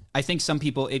 man. I think some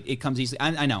people it comes easily.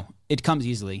 I know it comes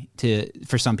easily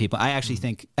for some people. I actually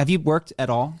think. Have you worked at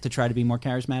all to try to be more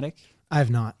charismatic? I have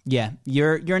not. Yeah,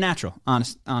 you're a natural.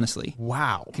 Honestly.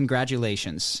 Wow.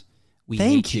 Congratulations. We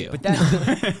Thank hate you.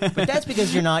 But that's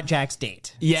because you're not Jack's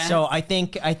date. Yeah. So I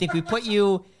think we put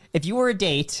you. If you were a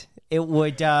date, it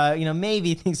would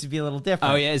maybe things would be a little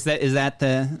different. Oh yeah, is that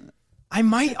the? I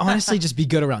might honestly just be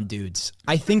good around dudes.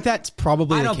 I think that's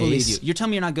probably the case. I don't believe you. You're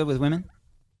telling me you're not good with women?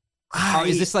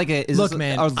 Is this like a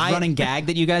running gag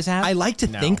that you guys have? I like to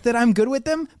think that I'm good with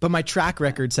them, but my track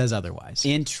record says otherwise.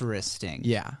 Interesting.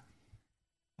 Yeah.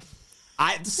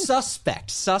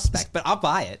 Suspect, but I'll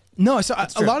buy it. No, so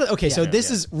a lot of this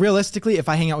is realistically, if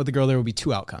I hang out with a girl, there will be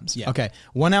 2 outcomes. Yeah. Okay,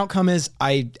 one outcome is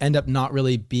I end up not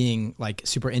really being like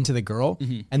super into the girl,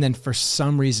 and then for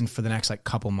some reason for the next like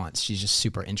couple months, she's just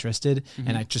super interested,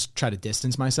 and I just try to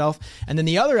distance myself. And then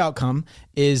the other outcome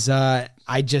is I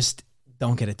just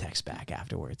don't get a text back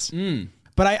afterwards.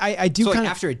 But I do so kind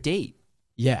of after a date.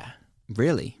 Yeah.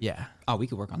 Really? Yeah. Oh, we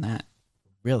could work on that.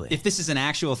 Really? If this is an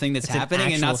actual thing that's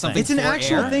happening and not something it's an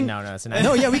actual thing. No, it's an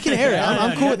No, yeah, we can air it.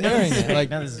 I'm cool with airing it.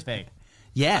 Like, no, this is fake.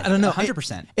 Yeah, I don't know.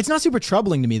 100%. It's not super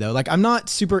troubling to me though. Like I'm not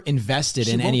super invested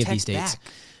in any of these dates.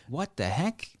 Back. What the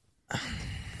heck?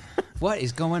 What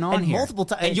is going on here? Multiple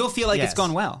times, and you'll feel like it's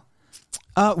gone well.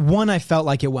 One, I felt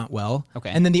like it went well.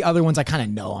 Okay. And then the other ones, I kind of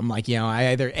know. I'm like,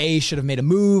 I either A, should have made a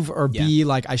move, or B,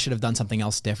 like I should have done something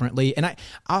else differently. And I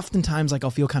oftentimes like I'll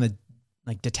feel kind of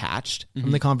like detached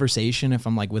from the conversation if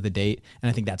I'm like with a date, and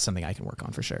I think that's something I can work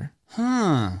on for sure.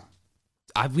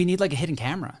 We need like a hidden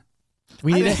camera.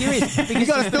 We need you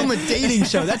got to film a dating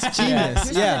show. That's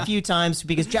genius. A few times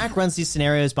because Jack runs these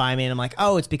scenarios by me, and I'm like,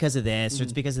 oh, it's because of this or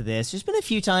it's because of this. There's been a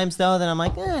few times though that I'm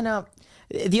like, no.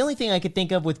 The only thing I could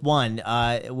think of with one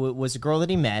was a girl that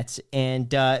he met, and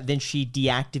then she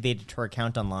deactivated her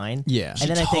account online. Yeah. And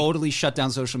then I think Totally shut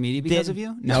down social media because of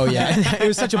you? Oh yeah, it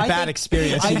was such a I bad think-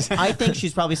 experience. I think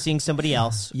she's probably seeing somebody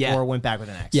else, Yeah. or went back with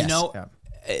an ex. Yes. No,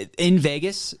 in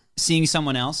Vegas, seeing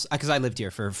someone else, because I lived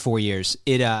here for 4 years,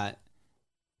 it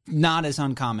not as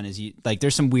uncommon as you like.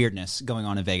 There's some weirdness going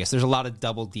on in Vegas. There's a lot of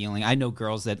double dealing. I know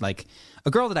girls that like a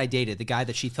girl that I dated, the guy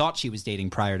that she thought she was dating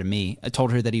prior to me, I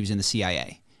told her that he was in the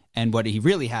CIA. And what he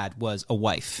really had was a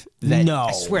wife. That, No.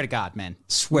 I swear to God, man.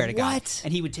 Swear to God. What?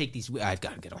 And he would take these. I've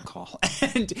got to get on call.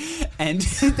 and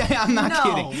I'm not No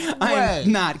kidding. way.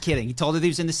 I'm not kidding. He told her that he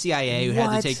was in the CIA, who had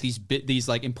What? to take these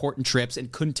like important trips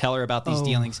and couldn't tell her about these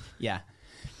dealings. Yeah.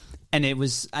 And it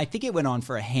was, I think it went on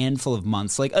for a handful of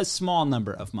months, like a small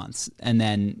number of months. And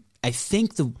then I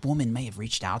think the woman may have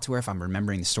reached out to her, if I'm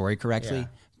remembering the story correctly. Yeah.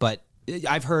 But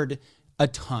I've heard a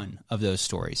ton of those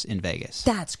stories in Vegas.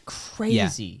 That's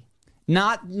crazy.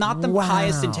 Not the Wow.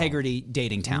 highest integrity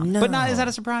dating town. No. But not, is that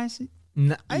a surprise?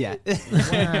 No, Yeah.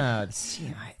 Wow.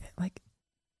 Like,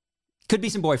 Could be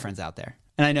some boyfriends out there.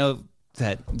 And I know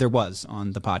that there was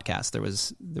on the podcast. There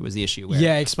was the issue where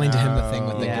yeah, explain to him the thing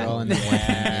with the Yeah. girl and the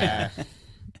boyfriend.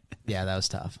 Yeah, that was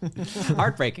tough.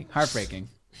 heartbreaking.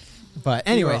 But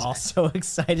we were anyways, all so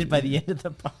excited by the end of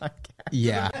the podcast.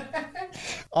 yeah,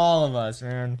 All of us,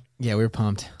 man. yeah, we were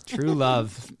pumped. True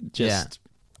love just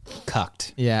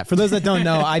cucked. Yeah, for those that don't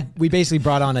know, we basically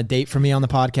brought on a date for me on the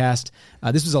podcast.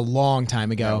 This was a long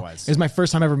time ago. It was. It was my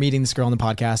first time ever meeting this girl on the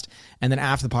podcast. And then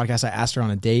after the podcast, I asked her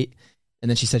on a date, and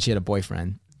then she said she had a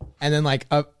boyfriend. And then like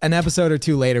an episode or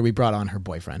two later, we brought on her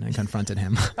boyfriend and confronted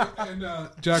him. And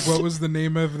Jack, what was the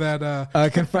name of that?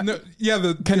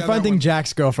 Confronting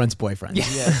Jack's girlfriend's boyfriend. Yeah.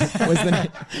 was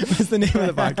the name of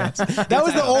the podcast. That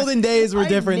was the olden days. We're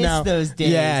different I miss now. those days.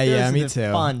 Yeah, Those yeah, are me the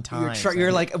too. Fun times.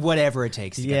 You're like, whatever it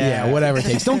takes to get Yeah, whatever it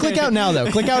takes. Don't click out now though.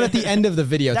 Click out at the end of the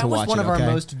video That to was watch one it. of our okay?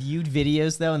 most viewed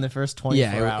videos, though, in the first 24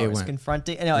 Yeah, it hours. went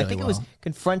Confronting, no, I really think it was well.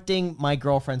 confronting my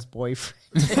girlfriend's boyfriend.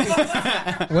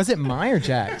 Was it mine or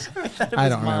Jack's? I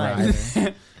don't mine. remember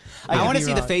either. I want to be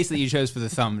see the wrong. face that you chose for the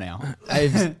thumbnail. I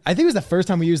think it was the first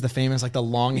time we used the famous, like the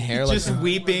long hair. Like, Just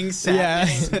weeping yeah.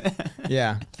 sadness.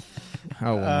 Yeah.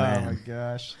 Oh, man.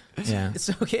 gosh. Yeah.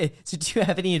 So okay. So do you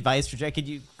have any advice for Jack?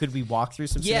 Could we walk through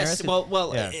some Yes. scenarios?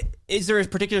 Well. Yeah. Is there a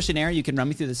particular scenario you can run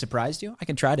me through that surprised you? I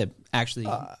can try to actually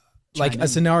Like chime a in.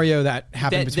 scenario that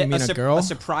happened between me and a girl. A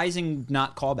surprising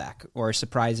not callback, or a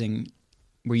surprising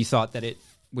where you thought that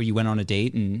where you went on a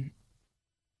date and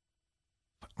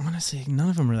Honestly, none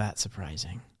of them are that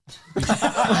surprising. like,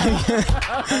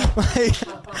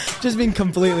 just being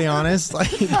completely honest. Like,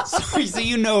 so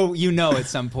you know at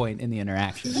some point in the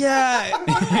interaction. yeah.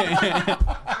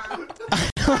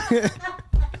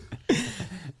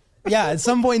 Yeah, at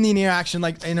some point in the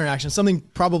interaction, something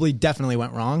probably definitely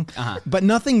went wrong, but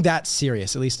nothing that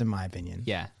serious, at least in my opinion.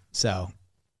 Yeah. So,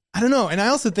 I don't know. And I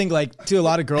also think, like, to a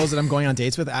lot of girls that I'm going on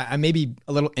dates with, I may be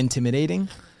a little intimidating.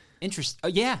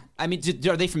 Yeah. I mean,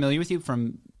 are they familiar with you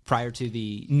from prior to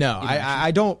the? No, interaction?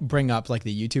 I don't bring up, like,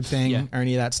 the YouTube thing Yeah. or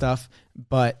any of that stuff.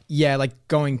 But, yeah, like,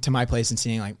 going to my place and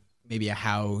seeing, like, maybe a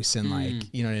house and,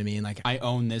 like, you know what I mean? Like, I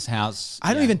own this house.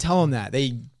 I don't even tell them that.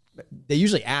 They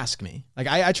usually ask me. Like,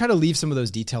 I try to leave some of those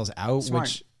details out,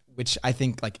 Smart. which I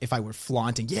think, like, if I were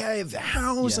flaunting, yeah, I have the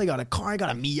house, I got a car, I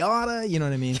got a Miata, you know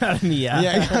what I mean? Yeah.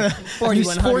 Yeah, I got a new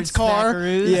 4100 sports car.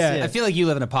 Smackaroos. Yeah. I feel like you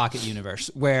live in a pocket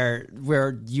universe where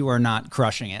you are not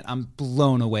crushing it. I'm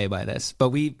blown away by this, but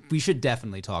we should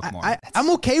definitely talk more.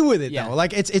 I'm okay with it Yeah. though.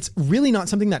 Like it's really not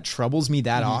something that troubles me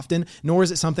that often, nor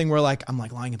is it something where like I'm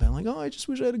like lying about it, like, oh, I just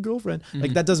wish I had a girlfriend.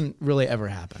 Like that doesn't really ever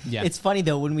happen. Yeah. It's funny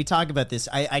though when we talk about this.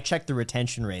 I check the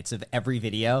retention rates of every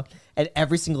video, and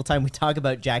every single time we talk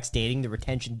about Jack's dating, the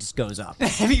retention just goes up.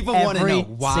 People want to Every know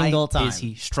why single time. is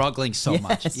he struggling so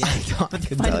much? Yes. I But they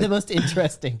couldn't find tell it the you. most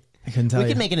interesting. I couldn't tell We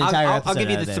you. could make an entire I'll episode give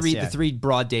you out the of three this, the three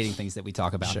broad dating things that we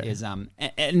talk about Sure. is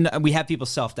and we have people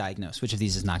self-diagnose which of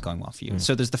these is not going well for you.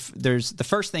 So there's the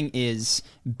first thing is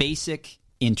basic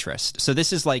interest. So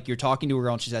this is like you're talking to a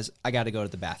girl and she says, I got to go to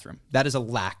the bathroom. That is a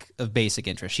lack of basic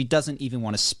interest. She doesn't even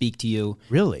want to speak to you.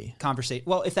 Really? Conversation.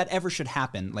 Well, if that ever should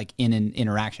happen, like in an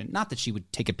interaction, not that she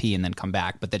would take a pee and then come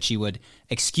back, but that she would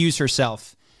excuse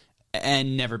herself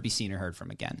and never be seen or heard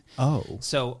from again. Oh.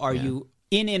 So are you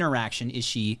in interaction? Is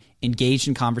she engaged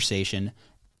in conversation,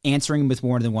 answering with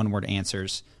more than one word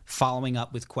answers, following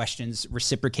up with questions,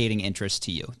 reciprocating interest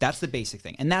to you? That's the basic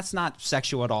thing. And that's not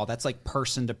sexual at all. That's like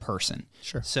person to person.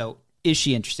 Sure. So is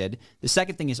she interested? The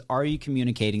second thing is, are you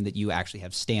communicating that you actually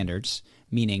have standards?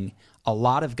 Meaning a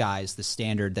lot of guys, the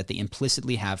standard that they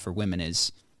implicitly have for women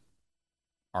is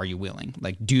are you willing?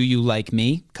 Like, do you like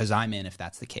me? Because I'm in if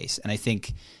that's the case. And I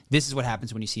think this is what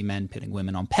happens when you see men putting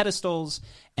women on pedestals.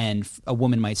 And a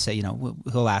woman might say,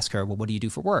 he'll ask her, well, what do you do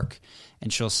for work?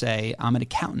 And she'll say, I'm an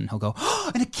accountant. He'll go,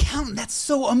 oh, an accountant. That's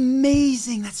so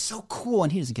amazing. That's so cool.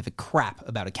 And he doesn't give a crap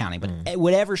about accounting. But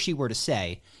whatever she were to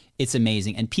say, it's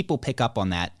amazing. And people pick up on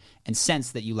that and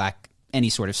sense that you lack any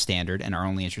sort of standard and are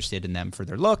only interested in them for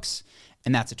their looks.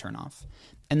 And that's a turnoff.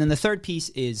 And then the third piece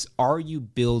is, are you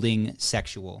building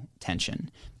sexual tension?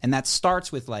 And that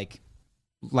starts with like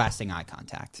lasting eye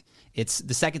contact. It's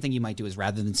the second thing you might do is,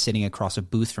 rather than sitting across a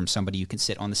booth from somebody, you can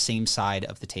sit on the same side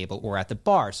of the table or at the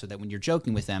bar, so that when you're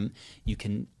joking with them, you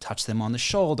can touch them on the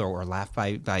shoulder or laugh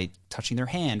by touching their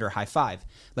hand or high five.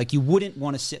 Like, you wouldn't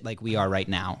want to sit like we are right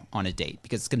now on a date,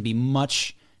 because it's going to be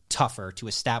much tougher to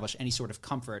establish any sort of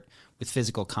comfort with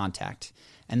physical contact.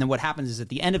 And then what happens is, at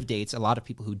the end of dates, a lot of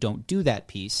people who don't do that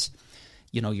piece,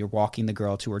 you're walking the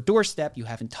girl to her doorstep, you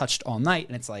haven't touched all night,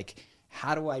 and it's like,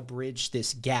 how do I bridge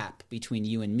this gap between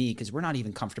you and me? Because we're not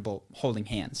even comfortable holding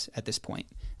hands at this point.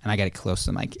 And I got it close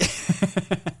to the mic.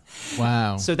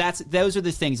 Wow. So those are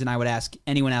the things, and I would ask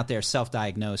anyone out there,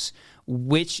 self-diagnose,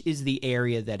 which is the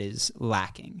area that is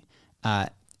lacking?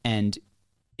 And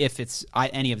if it's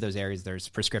any of those areas, there's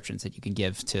prescriptions that you can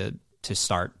give to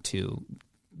start to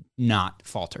not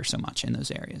falter so much in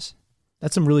those areas.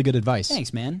 That's some really good advice.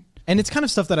 Thanks, man. And it's kind of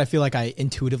stuff that I feel like I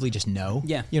intuitively just know.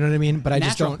 Yeah. You know what I mean? But I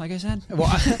just don't. Like I said. Well,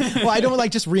 I don't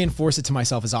like just reinforce it to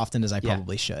myself as often as I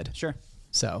probably should. Sure.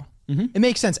 So it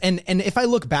makes sense. And if I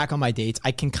look back on my dates,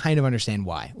 I can kind of understand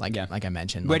why. Like I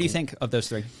mentioned. Where do you think of those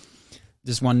three?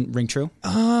 Does one ring true?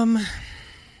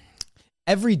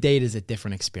 Every date is a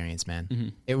different experience,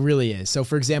 man. It really is. So,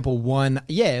 for example,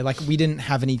 we didn't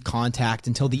have any contact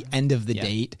until the end of the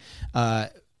date.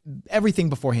 Everything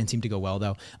beforehand seemed to go well,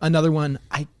 though. Another one,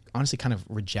 I honestly kind of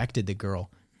rejected the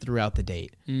girl throughout the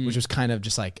date, which was kind of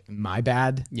just like my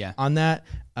bad on that.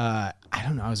 I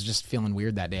don't know. I was just feeling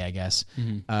weird that day, I guess.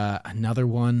 Another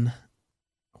one,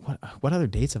 what other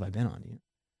dates have I been on?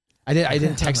 I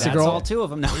didn't text a girl. That's all two of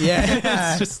them now.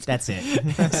 Yeah. That's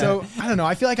it. So I don't know.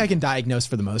 I feel like I can diagnose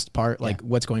for the most part, like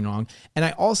what's going wrong. And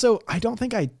I don't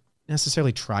think I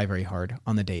necessarily try very hard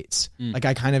on the dates. Like,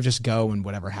 I kind of just go, and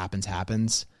whatever happens,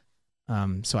 happens.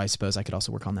 So I suppose I could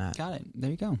also work on that. Got it. There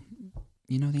you go.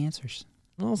 You know the answers.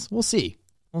 We'll see.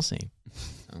 We'll see.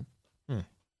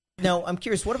 Now, I'm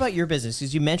curious, what about your business?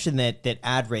 Because you mentioned that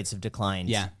ad rates have declined.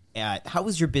 Yeah. How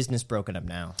is your business broken up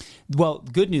now? Well,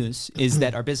 good news is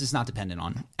that our business is not dependent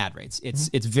on ad rates.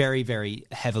 It's very, very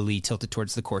heavily tilted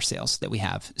towards the course sales that we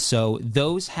have. So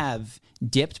those have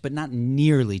dipped, but not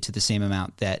nearly to the same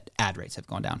amount that ad rates have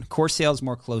gone down. Course sales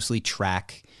more closely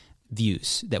track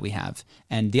views that we have.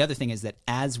 And the other thing is that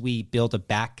as we build a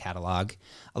back catalog,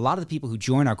 a lot of the people who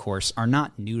join our course are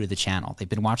not new to the channel. They've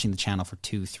been watching the channel for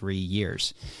 2-3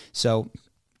 years. So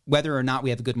whether or not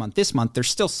we have a good month this month, there's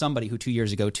still somebody who 2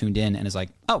 years ago tuned in and is like,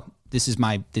 oh, this is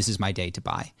my day to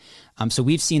buy. So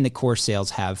we've seen that course sales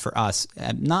have, for us,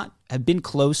 have been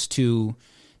close to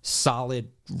solid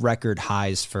record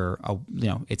highs for,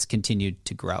 it's continued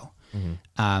to grow.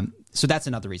 So that's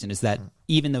another reason, is that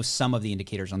even though some of the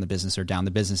indicators on the business are down,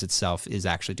 the business itself is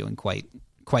actually doing quite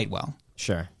well.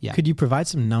 Sure. Yeah. Could you provide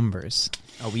some numbers?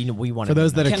 Oh, we want for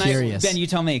those that are Can curious. Ben, you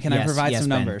tell me. Can I provide some Ben.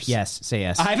 numbers? Yes. Say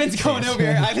yes. Ivan's going over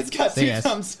here. Ivan's got Say two yes.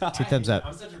 thumbs up. 2 thumbs up.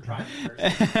 I'm such a private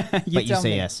person. But you tell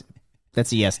say me. yes.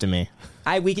 That's a yes to me.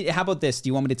 How about this? Do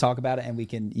you want me to talk about it, and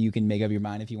you can make up your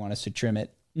mind if you want us to trim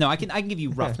it? No, I can give you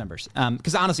rough numbers.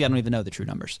 Because honestly, I don't even know the true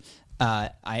numbers.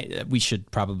 We should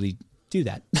probably do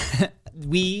that.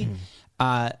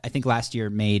 I think last year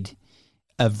made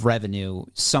of revenue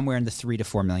somewhere in the $3 to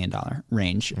 $4 million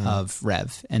range of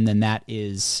rev, and then that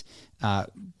is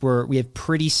we have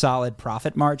pretty solid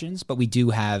profit margins, but we do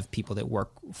have people that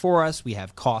work for us. We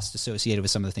have costs associated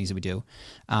with some of the things that we do,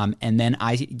 and then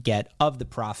I get of the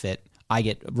profit. I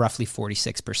get roughly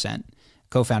 46%.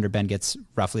 Co-founder Ben gets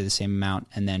roughly the same amount,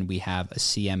 and then we have a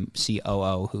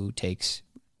COO who takes.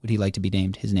 Would he like to be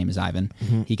named? His name is Ivan.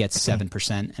 He gets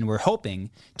 7%, and we're hoping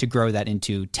to grow that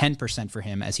into 10% for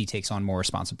him as he takes on more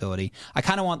responsibility. I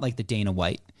kind of want like the Dana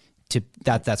White to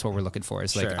that's what we're looking for.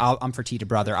 Is like, Sure. I'm Fertitta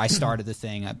brother. I started the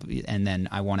thing, and then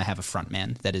I want to have a front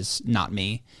man that is not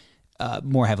me,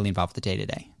 more heavily involved with the day to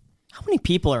day. How many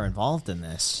people are involved in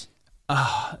this?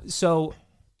 So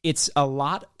it's a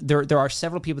lot. There are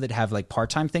several people that have like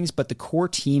part-time things, but the core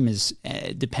team is,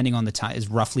 depending on the time, is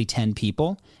roughly 10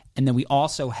 people. And then we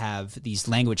also have these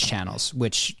language channels,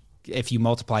 which if you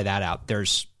multiply that out,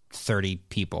 there's 30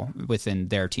 people within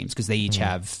their teams because they each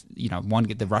have,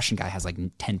 the Russian guy has like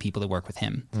 10 people that work with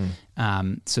him.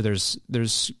 So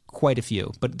there's quite a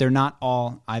few, but they're not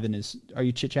all. Ivan, are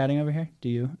you chit-chatting over here? Do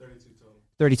you?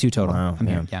 32 total. Wow, I'm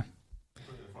here.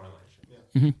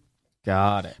 Yeah.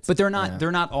 Got it. But they're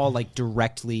not all like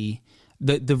directly.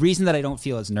 The reason that I don't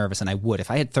feel as nervous, and I would if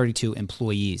I had 32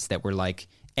 employees that were like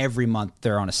every month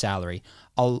they're on a salary,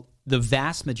 the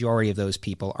vast majority of those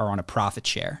people are on a profit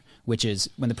share, which is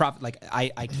when the profit, like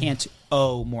I can't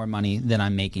owe more money than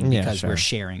I'm making because we're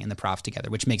sharing in the profit together,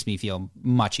 which makes me feel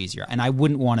much easier. And I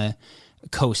wouldn't want to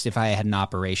coast if I had an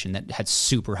operation that had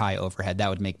super high overhead. That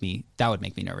would make me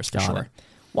nervous for sure.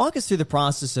 Walk us through the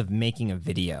process of making a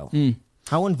video.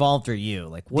 How involved are you?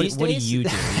 Like, what do you do?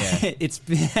 Yeah. It's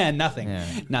been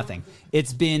nothing.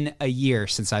 It's been a year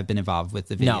since I've been involved with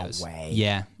the videos. No way.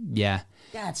 Yeah.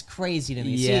 That's crazy to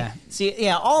me. Yeah. See,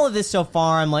 all of this so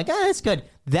far, I'm like, that's good.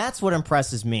 That's what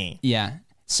impresses me. Yeah.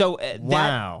 So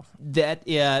wow.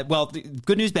 Well,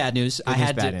 good news, bad news.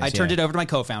 I turned it over to my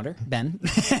co-founder, Ben,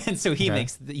 and so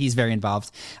he's very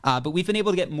involved. But we've been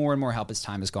able to get more and more help as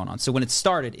time has gone on. So when it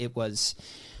started, it was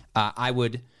I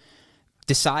would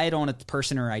decide on a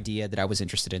person or idea that I was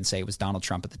interested in. Say it was Donald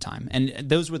Trump at the time, and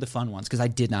those were the fun ones because I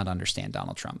did not understand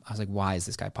Donald Trump. I was like, why is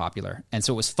this guy popular? And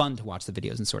so it was fun to watch the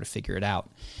videos and sort of figure it out.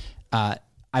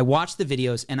 I watch the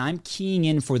videos and I'm keying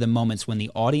in for the moments when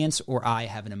the audience or I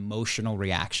have an emotional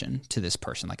reaction to this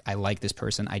person. Like, I like this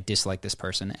person, I dislike this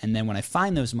person. And then when I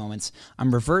find those moments,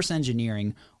 I'm reverse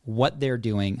engineering what they're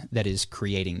doing that is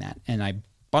creating that. And I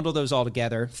bundle those all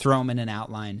together, throw them in an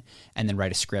outline, and then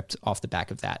write a script off the back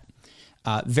of that.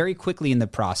 Very quickly in the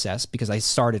process, because I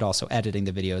started also editing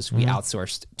the videos, we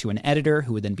outsourced to an editor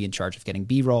who would then be in charge of getting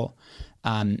B-roll.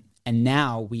 And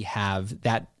now we have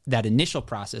that initial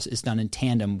process is done in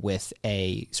tandem with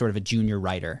a sort of a junior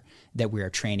writer that we are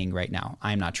training right now.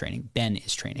 I'm not training. Ben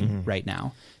is training right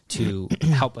now to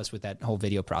help us with that whole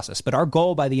video process. But our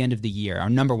goal by the end of the year, our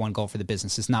number one goal for the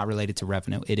business is not related to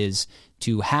revenue. It is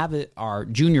to have our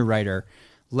junior writer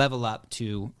level up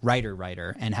to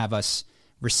writer and have us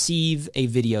receive a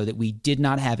video that we did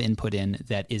not have input in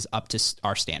that is up to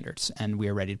our standards and we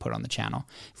are ready to put on the channel.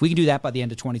 If we can do that by the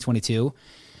end of 2022,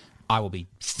 I will be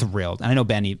thrilled. And I know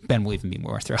Ben will even be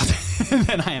more thrilled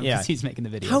than I am because he's making the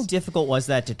videos. How difficult was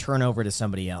that to turn over to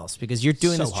somebody else? Because you're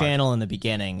doing this channel in the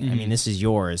beginning. I mean, this is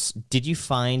yours. Did you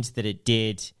find that it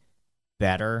did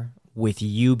better with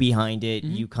you behind it?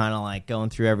 You kind of like going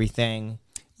through everything,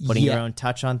 putting your own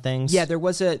touch on things? Yeah, there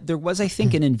was I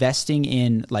think an investing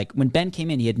in, like when Ben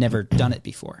came in, he had never done it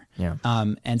before. Yeah.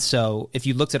 And so if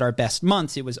you looked at our best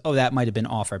months, it was, that might have been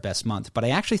off our best month. But I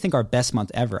actually think our best month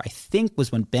ever, I think,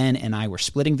 was when Ben and I were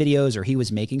splitting videos or he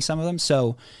was making some of them.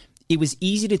 So it was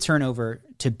easy to turn over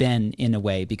to Ben in a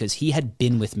way because he had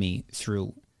been with me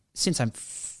since I'm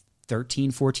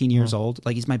 13, 14 years old.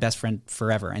 Like, he's my best friend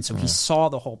forever. And so he saw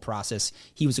the whole process.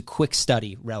 He was a quick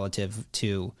study relative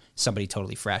to somebody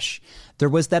totally fresh. There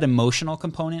was that emotional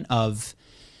component of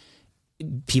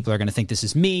people are going to think this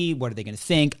is me. What are they going to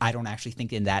think? I don't actually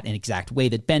think in that exact way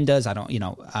that Ben does. I don't,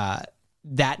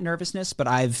 that nervousness, but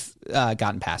I've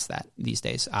gotten past that these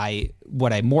days.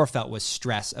 What I more felt was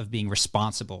stress of being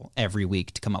responsible every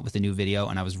week to come up with a new video,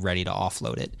 and I was ready to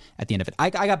offload it at the end of it. I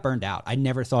got burned out. I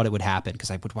never thought it would happen because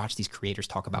I would watch these creators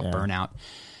talk about burnout,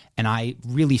 and I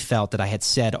really felt that I had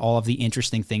said all of the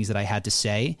interesting things that I had to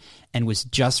say and was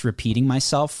just repeating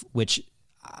myself, which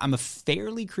I'm a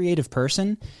fairly creative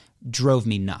person, drove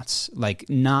me nuts. Like,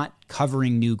 not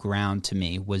covering new ground to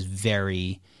me was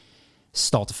very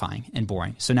stultifying and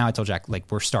boring. So now I told Jack, like,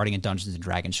 we're starting a Dungeons and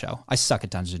Dragons show. I suck at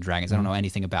Dungeons and Dragons. I don't know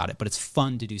anything about it, but it's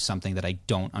fun to do something that I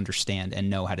don't understand and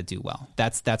know how to do well.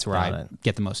 That's where I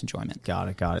get the most enjoyment. Got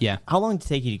it. Yeah. How long did it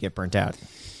take you to get burnt out?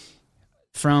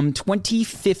 From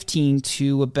 2015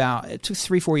 to about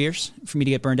 3-4 years for me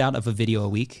to get burned out of a video a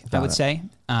week, I would say.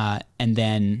 And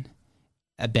then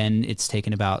Ben, it's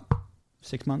taken about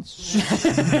 6 months.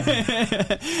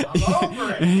 I'm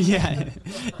over it.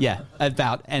 Yeah,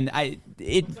 about. And I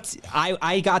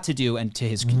got to do, and to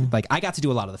his, like, I got to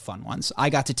do a lot of the fun ones. I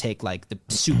got to take like the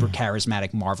super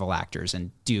charismatic Marvel actors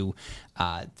and do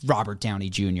Robert Downey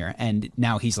Jr. And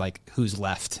now he's like, who's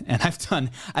left? And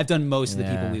I've done most of the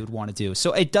people we would want to do.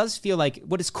 So it does feel like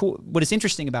what is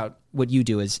interesting about what you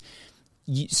do is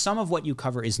some of what you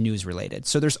cover is news related.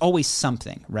 So there's always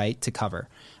something, right, to cover.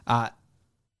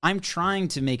 I'm trying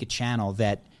to make a channel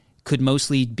that could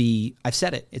mostly be, I've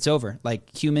said it, it's over.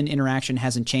 Like, human interaction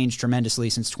hasn't changed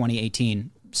tremendously since 2018.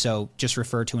 So just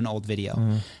refer to an old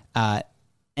video.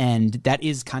 And that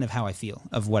is kind of how I feel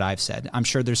of what I've said. I'm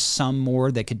sure there's some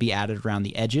more that could be added around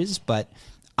the edges, but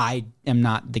I am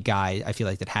not the guy, I feel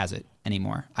like, that has it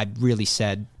anymore. I really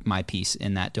said my piece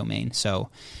in that domain. So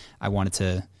I wanted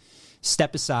to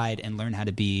step aside and learn how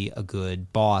to be a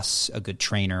good boss, a good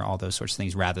trainer, all those sorts of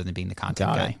things, rather than being the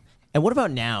content guy. And what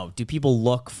about now? Do people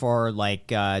look for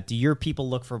do your people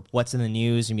look for what's in the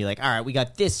news and be like, all right, we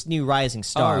got this new rising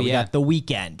star. We got The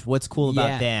Weeknd. What's cool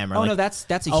about them? Or no, that's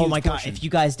a huge oh my God, portion. if you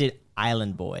guys did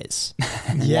Island Boys.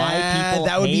 Yeah,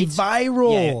 that would be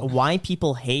viral. Why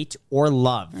people hate or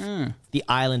love the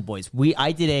Island Boys.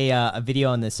 I did a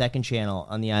video on the second channel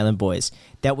on the Island Boys.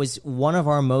 That was one of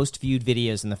our most viewed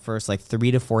videos in the first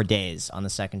 3 to 4 days on the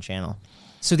second channel.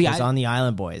 So it was on the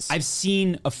Island Boys. I've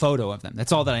seen a photo of them.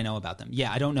 That's all that I know about them.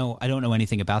 Yeah, I don't know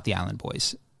anything about the Island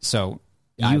Boys. So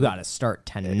you got to start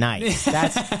tonight.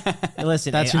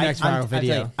 Listen. That's your next viral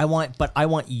video. I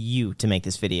want you to make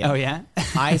this video. Oh yeah.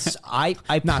 I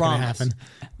Not promise. gonna happen.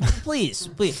 Please.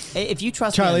 If you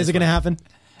trust Charlie, me, is it gonna happen?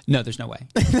 No, there's no way.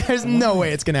 There's no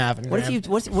way it's gonna happen. What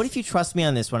if you trust me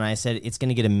on this when I said it's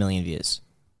gonna get 1 million views?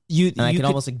 I can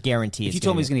almost guararee. If you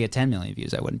told me it was going to get 10 million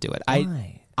views, I wouldn't do it.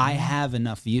 Why? I have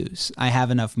enough views. I have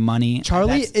enough money.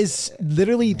 Charlie is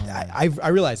literally. I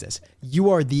realize this.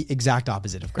 You are the exact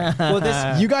opposite of Graham.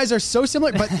 Well, you guys are so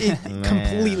similar, but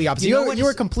completely opposite. You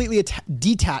are completely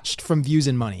detached from views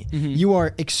and money. Mm-hmm. You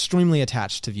are extremely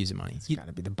attached to views and money. It's got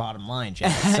to be the bottom line,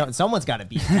 Jack. Someone's got to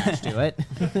be attached to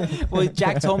it. Well,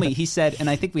 Jack told me, he said, and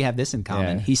I think we have this in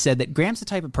common. Yeah. He said that Graham's the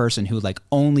type of person who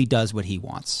only does what he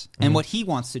wants, and what he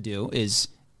wants to do is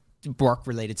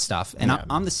work-related stuff. And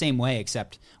I'm the same way,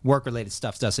 except work-related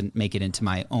stuff doesn't make it into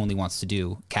my only wants to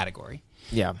do category.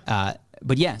 Yeah.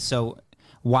 But yeah, so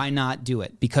why not do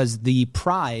it? Because the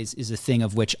prize is a thing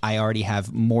of which I already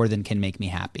have more than can make me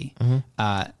happy.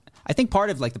 I think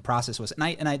part of the process was,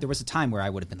 and I there was a time where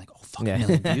I would have been like, oh, fuck, 1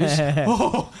 million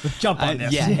views. Jump on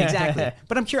this. Yeah, exactly.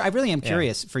 But I really am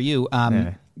curious for you.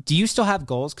 Do you still have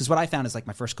goals? Because what I found is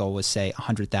my first goal was say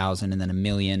 100,000 and then 1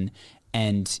 million.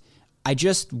 And I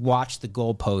just watched the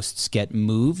goalposts get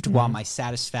moved while my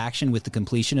satisfaction with the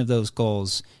completion of those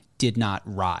goals did not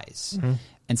rise.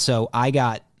 And so I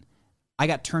got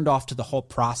turned off to the whole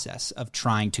process of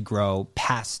trying to grow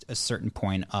past a certain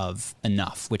point of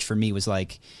enough, which for me was I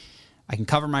can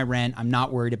cover my rent, I'm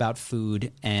not worried about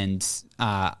food, and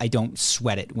I don't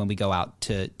sweat it when we go out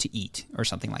to eat or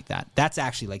something like that. That's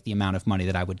actually the amount of money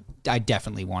that I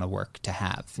definitely want to work to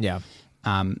have. Yeah.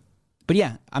 But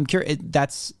yeah, I'm curious.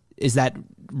 Is that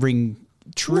ring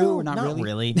true or not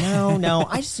really? No.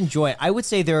 I just enjoy it. I would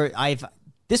say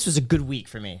this was a good week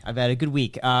for me. I've had a good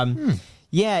week.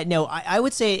 Yeah, no, I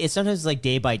would say it's sometimes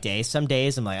day by day. Some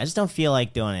days I'm I just don't feel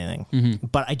like doing anything,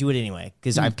 but I do it anyway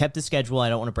because I've kept the schedule. I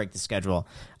don't want to break the schedule.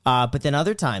 But then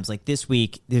other times, this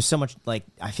week, there's so much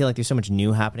I feel like there's so much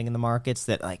new happening in the markets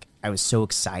that I was so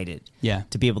excited,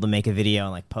 to be able to make a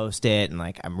video and post it, and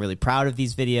I'm really proud of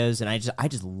these videos, and I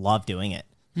just love doing it.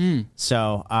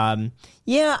 So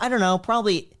yeah, I don't know,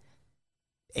 probably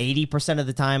 80% of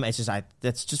the time it's just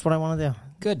that's just what I want to do.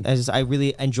 Good. I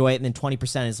really enjoy it, and then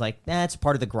 20% is it's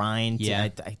part of the grind. Yeah.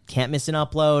 I can't miss an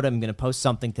upload. I'm gonna post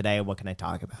something today. What can I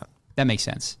talk about? That makes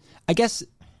sense. I guess,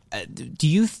 do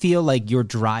you feel like your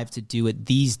drive to do it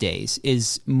these days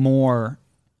is more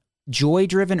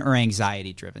joy-driven or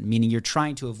anxiety-driven? Meaning you're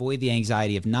trying to avoid the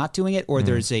anxiety of not doing it, or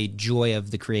there's a joy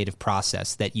of the creative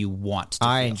process that you want to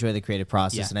I feel? enjoy the creative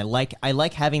process, and I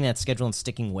like having that schedule and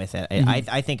sticking with it.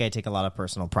 I think I take a lot of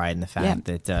personal pride in the fact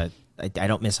that I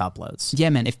don't miss uploads. Yeah,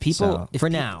 man. If people...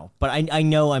 now. But I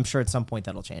know I'm sure at some point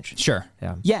that'll change. Sure.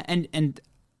 Yeah. Yeah, and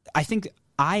I think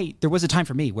there was a time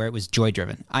for me where it was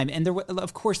joy-driven. And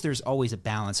of course, there's always a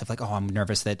balance of I'm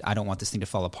nervous that I don't want this thing to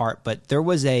fall apart. But there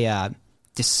was a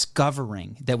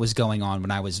discovering that was going on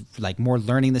when I was more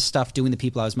learning this stuff, doing the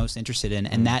people I was most interested in,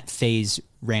 and that phase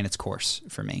ran its course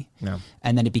for me. Yeah.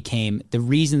 And then it became, the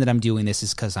reason that I'm doing this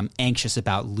is because I'm anxious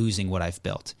about losing what I've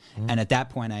built. And at that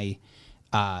point, I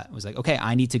was okay,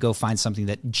 I need to go find something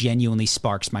that genuinely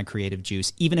sparks my creative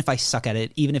juice, even if I suck at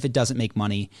it, even if it doesn't make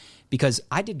money, because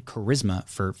I did charisma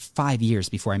for 5 years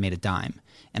before I made a dime.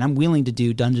 And I'm willing to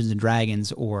do Dungeons and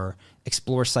Dragons or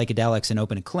explore psychedelics and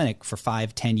open a clinic for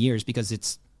 5-10 years because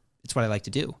it's what I like to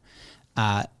do.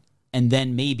 And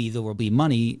then maybe there will be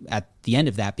money at the end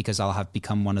of that because I'll have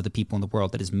become one of the people in the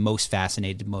world that is most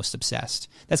fascinated, most obsessed.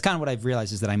 That's kind of what I've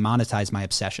realized, is that I monetized my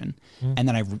obsession, and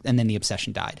then the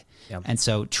obsession died. Yep. And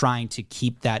so trying to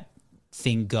keep that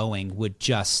thing going would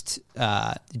just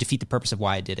defeat the purpose of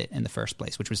why I did it in the first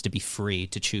place, which was to be free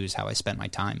to choose how I spent my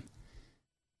time.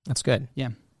 That's good. Yeah.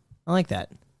 I like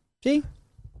that. See?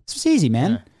 This was easy,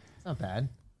 man. Yeah. It's not bad.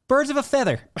 birds of a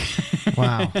feather.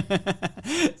 Wow.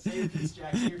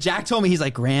 Jack told me, he's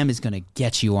like, Graham is going to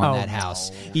get you on that house.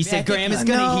 He said Graham is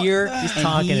going to No. hear. He's and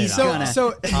talking he's it gonna-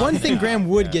 So one thing Graham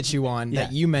would get you on Yeah.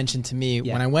 that you mentioned to me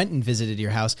when I went and visited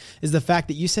your house is the fact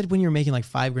that you said when you were making like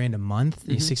 $5,000 a month,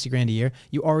 $60,000 a year,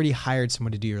 you already hired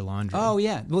someone to do your laundry. Oh,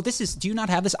 yeah. Well, do you not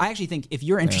have this? I actually think if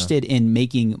you're interested in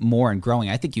making more and growing,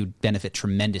 I think you'd benefit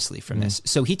tremendously from this.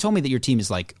 So he told me that your team is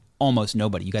like almost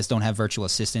nobody. You guys don't have virtual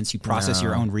assistants. You process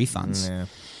your own refunds. Yeah.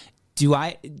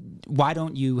 Why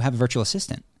don't you have a virtual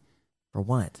assistant? For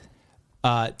what?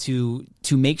 To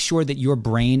make sure that your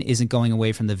brain isn't going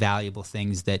away from the valuable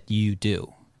things that you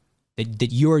do,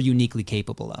 that you're uniquely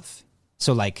capable of.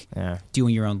 So like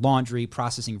doing your own laundry,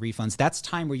 processing refunds, that's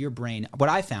time where your brain, what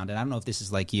I found, and I don't know if this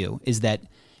is like you, is that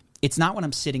it's not when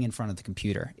I'm sitting in front of the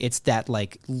computer. It's that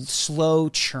like slow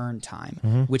churn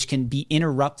time, which can be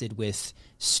interrupted with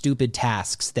stupid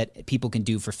tasks that people can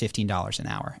do for $15 an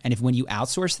hour. And when you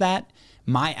outsource that,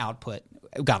 my output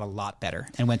got a lot better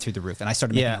and went through the roof. And I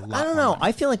started making a lot I don't more know. money.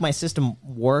 I feel like my system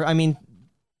works. I mean,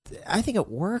 I think it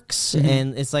works,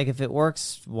 and it's like if it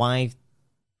works, why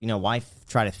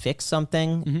try to fix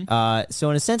something? So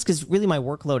in a sense, because really my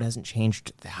workload hasn't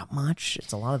changed that much.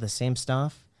 It's a lot of the same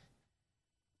stuff.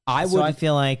 So I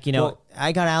feel like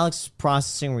I got Alex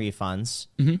processing refunds.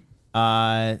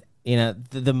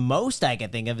 The most I can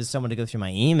think of is someone to go through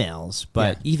my emails,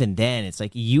 but even then, it's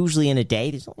like usually in a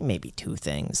day, there's only maybe 2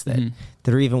 things that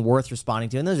are even worth responding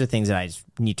to, and those are things that I just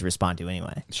need to respond to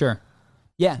anyway. Sure.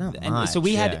 Yeah. And so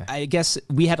we much, had, I guess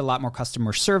we had a lot more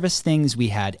customer service things. We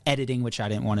had editing, which I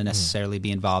didn't want to necessarily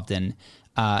be involved in.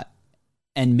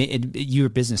 Your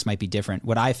business might be different.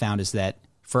 What I found is that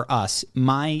for us,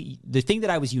 the thing that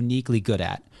I was uniquely good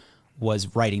at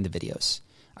was writing the videos.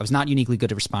 I was not uniquely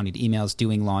good at responding to emails,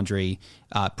 doing laundry,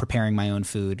 preparing my own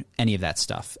food, any of that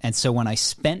stuff. And so when I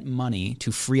spent money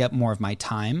to free up more of my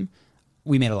time,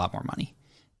 we made a lot more money.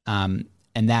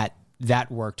 And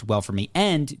that worked well for me.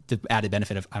 And the added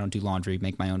benefit of I don't do laundry,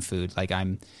 make my own food. Like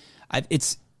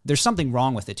there's something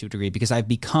wrong with it to a degree because I've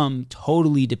become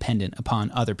totally dependent upon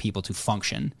other people to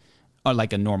function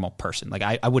like a normal person. Like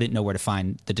I wouldn't know where to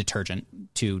find the detergent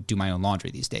to do my own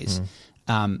laundry these days.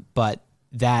 But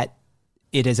that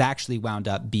it has actually wound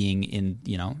up being in,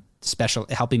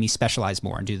 helping me specialize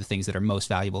more and do the things that are most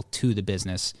valuable to the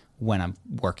business when I'm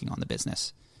working on the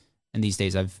business. And these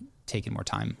days I've taken more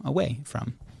time away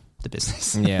from the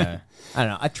business. Yeah. I don't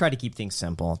know. I try to keep things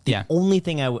simple. The Yeah. only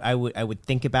thing I would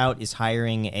think about is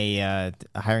hiring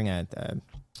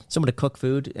someone to cook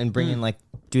food and bring in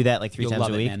do that 3 You'll times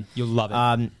love a it, week. man. You'll love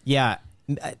it. Yeah.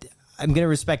 I'm gonna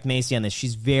respect Macy on this.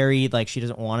 She's very she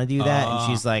doesn't want to do that, and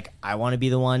she's like, I want to be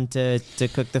the one to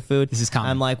cook the food. This is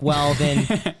common. I'm like, well then,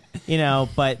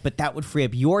 but that would free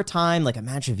up your time. Like,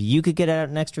 imagine if you could get out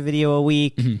an extra video a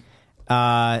week.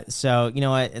 So you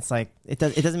know what? It's like it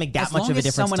doesn't make that As much long of a as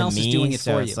difference someone to else me. is doing it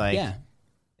so for it's you. like,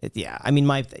 Yeah. I mean,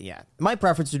 my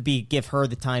preference would be give her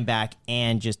the time back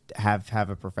and just have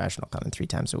a professional come in 3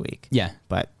 times a week. Yeah.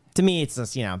 But to me, it's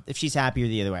just if she's happier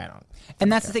the other way, I don't.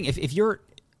 And that's the thing.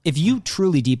 If you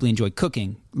truly deeply enjoy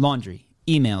cooking, laundry,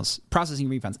 emails, processing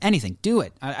refunds, anything, do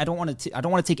it. I don't want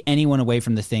to take anyone away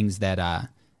from the things that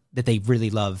they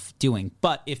really love doing.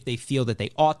 But if they feel that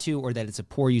they ought to, or that it's a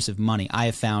poor use of money, I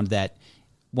have found that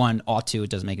one ought to, it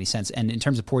doesn't make any sense. And in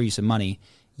terms of poor use of money,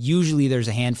 usually there's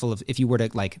a handful of, if you were to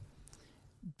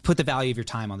put the value of your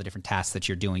time on the different tasks that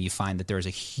you're doing, you find that there is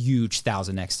a huge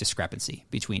 1000x discrepancy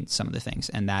between some of the things.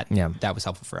 And that was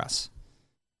helpful for us.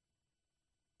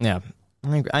 Yeah.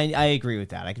 I agree with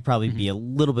that. I could probably be a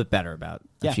little bit better about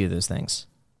a few of those things.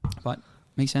 But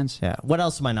makes sense. Yeah. What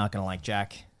else am I not going to like,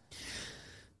 Jack?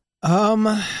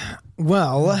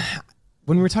 Well,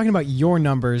 when we were talking about your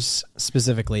numbers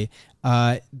specifically,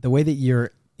 the way that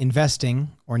you're investing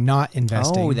or not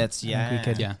investing. Oh, that's I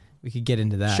think we could get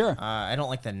into that. Sure. I don't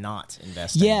like the not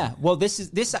investing. Yeah. Well, this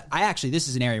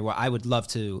is an area where I would love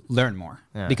to learn more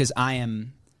because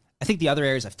I think the other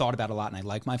areas I've thought about a lot and I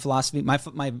like my philosophy.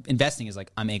 My investing is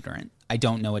I'm ignorant. I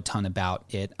don't know a ton about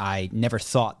it. I never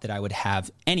thought that I would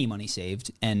have any money saved.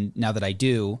 And now that I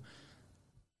do,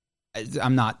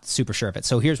 I'm not super sure of it.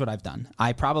 So here's what I've done.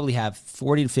 I probably have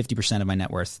 40 to 50% of my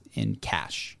net worth in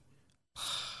cash.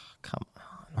 Come on.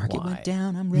 Market why? went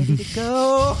down. I'm ready to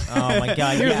go. Oh my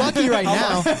God. You're lucky right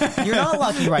now. You're not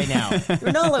lucky right now.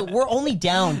 You're not we're only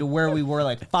down to where we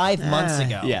were 5 months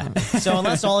ago. Yeah. So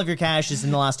unless all of your cash is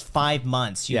in the last 5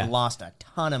 months, you've Yeah. lost a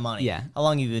ton of money. Yeah. How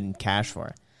long have you been in cash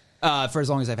for? For as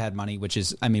long as I've had money, which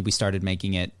is, we started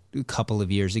making it a couple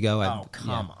of years ago. Oh,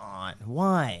 come on.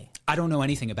 Why? I don't know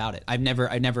anything about it. I've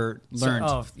never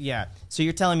learned. So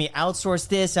you're telling me outsource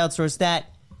this, outsource that.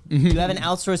 You haven't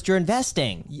outsourced your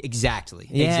investing. Exactly.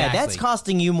 Yeah, exactly. that's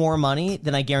costing you more money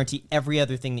than I guarantee every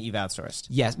other thing that you've outsourced.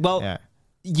 Yes. Well, Yeah.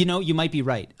 you might be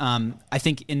right. I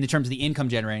think in the terms of the income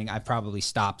generating, I've probably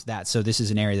stopped that. So this is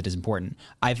an area that is important.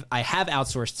 I have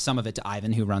outsourced some of it to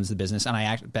Ivan, who runs the business,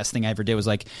 and best thing I ever did was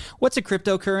like, "What's a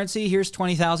cryptocurrency? Here's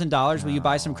 $20,000. Will you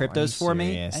buy some cryptos for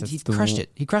me?" serious? And That's he crushed it.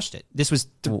 He crushed it. This was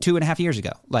 2.5 years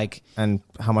ago. Like, And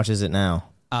how much is it now?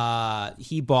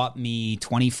 he bought me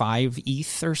 25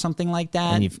 ETH or something like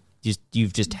that. And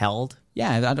you've just held?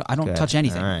 Yeah, I don't Good. touch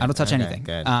anything. All right. I don't touch Okay, anything.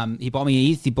 good. He bought me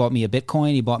an ETH. He bought me a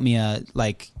Bitcoin. He bought me a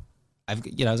I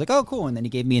was like, oh, cool. And then he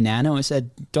gave me a Nano and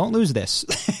said, don't lose this.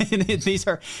 And these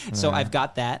are so I've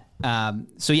got that.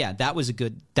 So yeah, that was a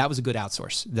good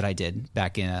outsource that I did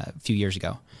back in a few years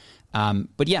ago.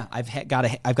 But yeah, I've got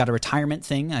a retirement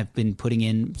thing. I've been putting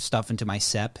in stuff into my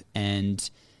SEP, and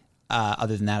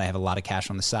other than that, I have a lot of cash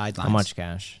on the sidelines. How much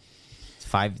cash?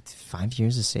 5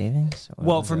 years of savings?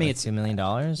 Well, What for was me, it, it's $2 million.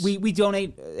 We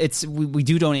donate. We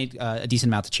do donate a decent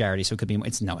amount to charity, so it could be.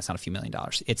 It's not a few $1 million.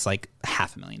 It's like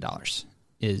 $500,000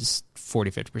 is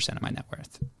 40-50% of my net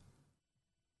worth.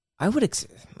 I would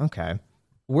okay.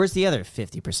 Where's the other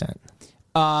 50%?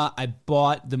 I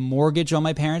bought the mortgage on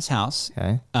my parents' house.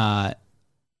 Okay.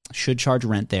 Should charge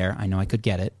rent there. I know I could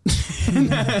get it.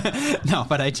 No,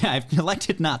 but I've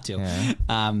elected not to.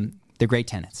 Yeah. They're great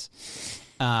tenants.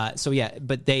 So yeah,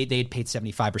 but they'd paid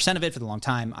 75% of it for the long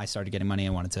time. I started getting money. I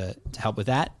wanted to help with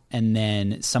that. And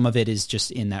then some of it is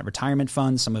just in that retirement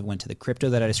fund. Some of it went to the crypto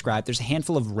that I described. There's a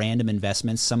handful of random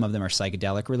investments. Some of them are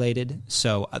psychedelic related.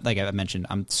 So like I mentioned,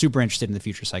 I'm super interested in the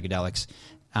future of psychedelics.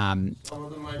 Some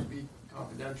of them might be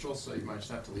confidential, so you might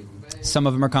just have to leave them vague. Some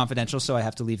of them are confidential, so I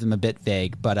have to leave them a bit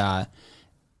vague. But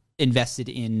invested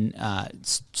in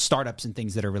startups and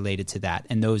things that are related to that,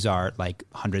 and those are like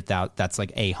 $100,000. That's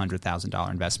like a $100,000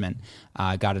 investment.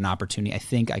 Got an opportunity. I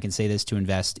think I can say this, to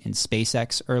invest in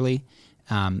SpaceX early.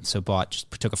 So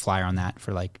took a flyer on that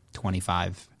for like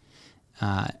 25,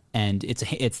 and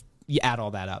it's you add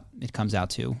all that up, it comes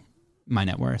out to my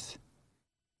net worth.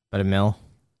 About $1 million?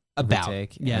 About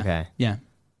take? yeah, Okay. yeah.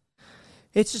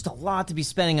 It's just a lot to be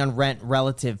spending on rent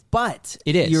relative, but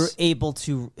It is.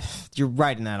 You're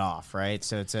writing that off, right?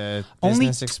 So it's a Only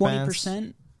business expense.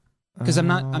 20%. Because I'm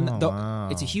not. wow.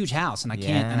 It's a huge house, and I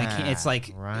can't. It's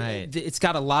like right. It's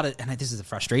got a lot of, and this is the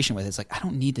frustration with it. It's like I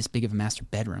don't need this big of a master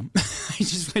bedroom. I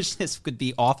just wish this could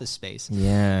be office space.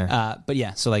 Yeah. But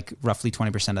yeah, so like roughly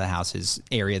 20% of the house is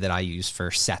area that I use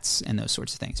for sets and those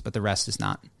sorts of things, but the rest is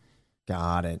not.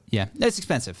 Got it. Yeah, it's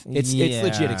expensive. It's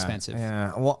legit expensive.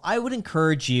 Yeah. Well, I would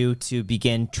encourage you to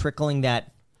begin trickling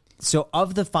that. So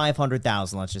of the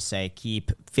 500,000, let's just say,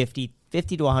 keep 50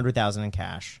 to 100,000 in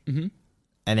cash, and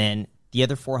then the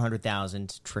other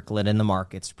 400,000 trickle it in the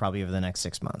markets probably over the next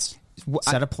 6 months.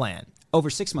 Set a plan.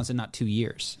 Over 6 months and not 2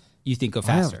 years. You think go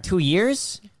faster? 2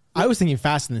 years? I was thinking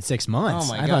faster than 6 months.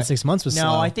 Oh my I God. thought 6 months was no,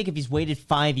 slow. I think if he's waited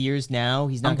 5 years now,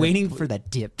 he's not. I'm gonna- waiting for that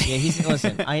dip. Yeah,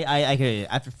 listen. I could,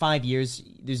 after 5 years,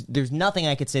 there's nothing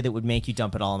I could say that would make you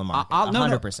dump it all in the market.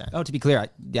 100%. Oh, to be clear,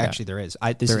 actually there is.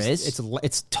 There is?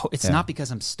 It's not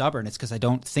because I'm stubborn. It's because I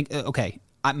don't think. Okay,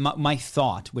 my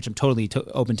thought, which I'm totally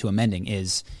open to amending,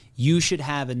 is you should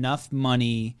have enough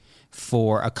money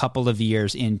for a couple of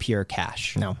years in pure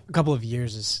cash. No, a couple of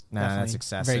years is nah, definitely that's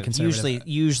excessive. very conservative.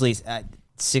 Usually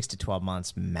 6 to 12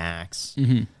 months max.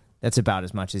 That's about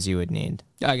as much as you would need.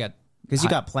 I got. Because you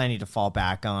got plenty to fall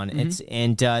back on.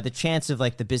 The chance of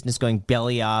like the business going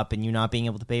belly up and you not being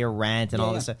able to pay your rent and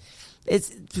all this stuff.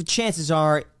 Chances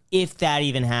are, if that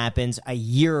even happens, a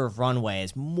year of runway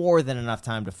is more than enough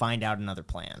time to find out another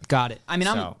plan. Got it. I mean,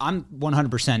 So- I'm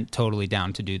 100% totally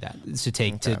down to do that.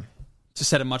 To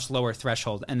set a much lower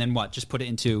threshold, and then what? Just put it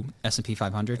into S&P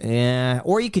 500. Yeah,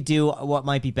 or you could do what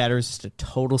might be better is just a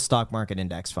total stock market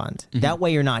index fund. That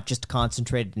way, you're not just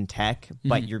concentrated in tech,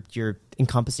 but you're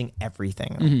encompassing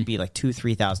everything. It'd be like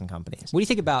 2,000-3,000 companies. What do you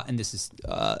think about? And this is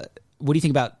what do you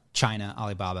think about China,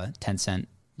 Alibaba, Tencent,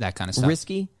 that kind of stuff?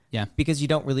 Risky, Yeah. because you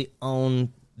don't really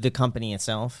own the company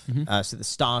itself. So the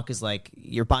stock is like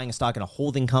you're buying a stock in a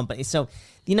holding company. So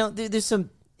there's some.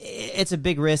 It's a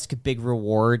big risk, big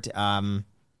reward.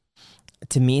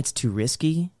 To me, it's too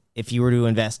risky. If you were to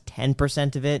invest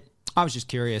 10% of it, I was just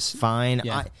curious. fine.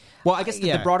 Yeah. I guess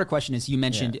the broader question is, you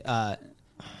mentioned a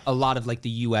lot of like the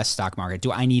U.S. stock market.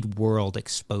 Do I need world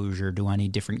exposure? Do I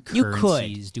need different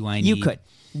currencies? Do I need? You could.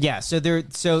 Yeah. So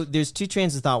there's two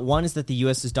trains of thought. One is that the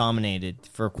U.S. is dominated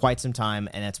for quite some time,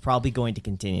 and that's probably going to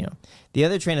continue. The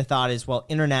other train of thought is, well,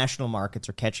 international markets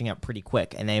are catching up pretty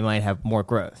quick, and they might have more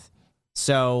growth.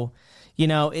 So,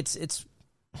 it's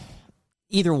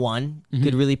either one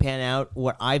could really pan out.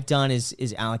 What I've done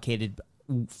is allocated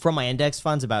from my index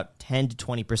funds, about 10 to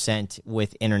 20%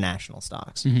 with international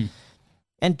stocks,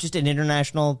 and just an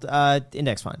international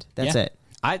index fund. That's Yeah.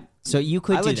 it. So you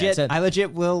could do that. So- I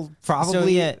legit will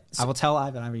probably. So- I will tell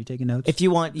Ivan. Are you taking notes? If you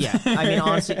want, yeah. I mean,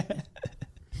 honestly,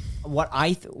 what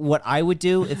I would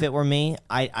do if it were me,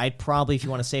 I'd probably, if you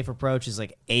want a safe approach, is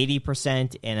like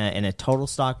 80% in a total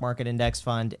stock market index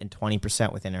fund and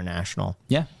 20% with international.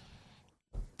 yeah.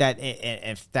 That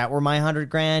if that were my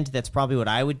 $100,000, that's probably what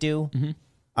I would do.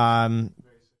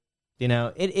 You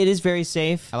know, it is very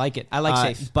safe. I like it. I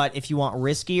like safe. But if you want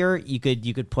riskier, you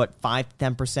could put 5 to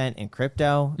 10% in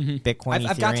crypto, Bitcoin,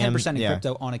 I've got Ethereum. 10% in Yeah.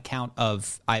 crypto on account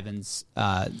of Ivan's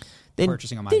Then,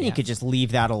 purchasing on my then behalf. you could just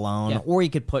leave that alone, Yeah. or you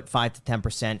could put 5 to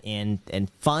 10% in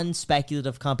fun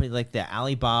speculative companies like the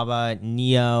Alibaba,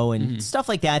 Neo, and stuff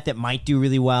like that might do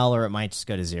really well, or it might just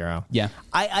go to zero. Yeah.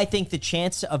 I think the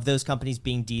chance of those companies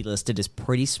being delisted is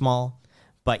pretty small,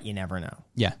 but you never know.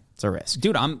 Yeah. It's a risk.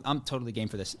 Dude, I'm totally game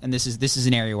for this, and this is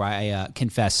an area where I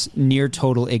confess near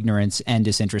total ignorance and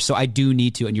disinterest. So I do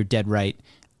need to, and you're dead right,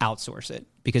 outsource it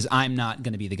because I'm not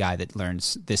going to be the guy that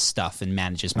learns this stuff and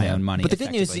manages my own money. But the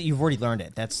good news is that effectively. you've already learned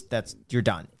it. That's you're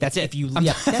done. That's it. If you I'm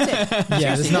yeah, that's it.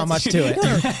 Yeah, there's not much to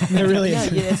it. There really Yeah,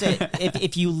 is. yeah, that's it.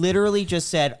 If you literally just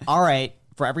said, all right,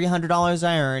 for every $100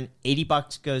 I earn,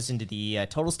 $80 goes into the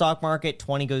total stock market,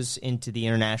 20 goes into the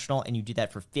international, and you do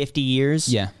that for 50 years.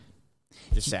 yeah.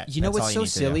 Just set. You know That's all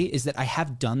what's so need to do. silly is that I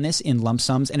have done this in lump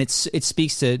sums, and it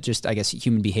speaks to just, I guess,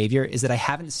 human behavior. Is that I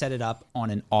haven't set it up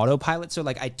on an autopilot. So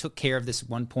like I took care of this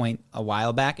one point a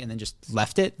while back and then just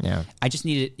left it. Yeah. I just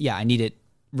need it. Yeah, I need it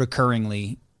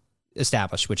recurringly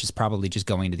established, which is probably just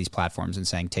going to these platforms and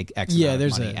saying take X amount of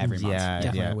there's money every month.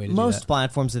 Definitely a way to do Most that.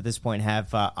 platforms at this point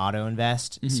have auto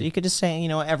invest, Mm-hmm. so you could just say, you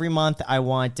know, every month I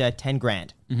want 10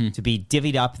 grand Mm-hmm. to be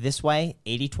divvied up this way,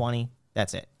 80-20.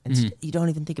 That's it. And Mm-hmm. you don't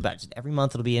even think about it. Just every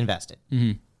month it'll be invested,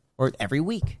 or every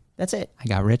week. That's it. I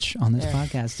got rich on this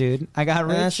podcast, dude. I got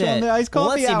That's rich on it. the iced Well,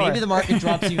 coffee let's see. hour. Maybe the market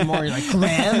drops even more. You're like,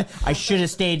 man, I should have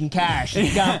stayed in cash.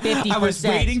 You got 50%. I was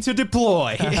waiting to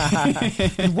deploy.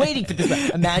 Waiting for this.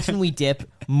 Imagine we dip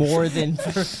more than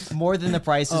the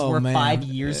prices Oh, were man. 5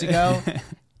 years ago,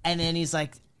 and then he's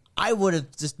like, I would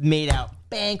have just made out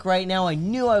bank right now. I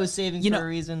knew I was saving for a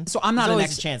reason. So I'm not There's an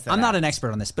always a chance that I'm not an happens.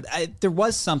 expert on this, but there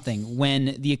was something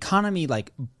when the economy,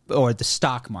 or the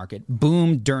stock market,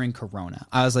 boomed during Corona.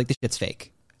 I was like, this shit's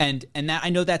fake, and that I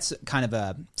know that's kind of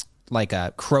a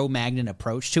Cro-Magnon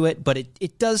approach to it, but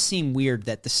it does seem weird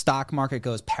that the stock market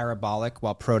goes parabolic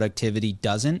while productivity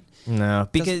doesn't. No,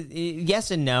 because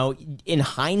yes and no. In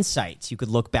hindsight, you could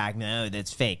look back, no,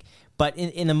 that's fake. But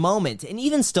in the moment, and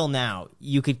even still now,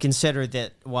 you could consider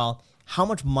that, well, how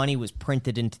much money was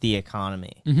printed into the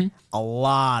economy? A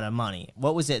lot of money.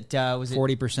 What was it? Was it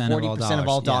 40% of all 40% of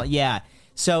all dollars, dollars? Yeah.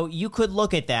 So you could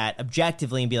look at that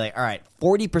objectively and be like, all right,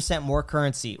 40% more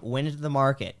currency went into the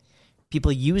market.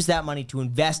 People use that money to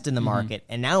invest in the market,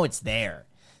 and now it's there.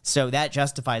 So that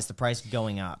justifies the price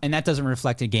going up. And that doesn't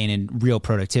reflect a gain in real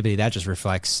productivity. That just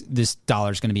reflects this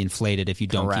dollar's going to be inflated if you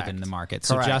don't keep it in the market.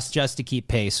 So Correct. just to keep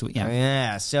pace, yeah.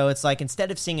 Yeah, so it's like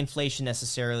instead of seeing inflation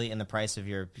necessarily in the price of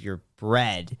your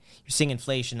bread, you're seeing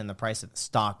inflation in the price of the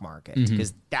stock market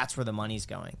because that's where the money's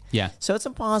going. Yeah. So it's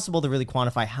impossible to really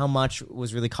quantify how much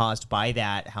was really caused by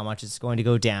that, how much it's going to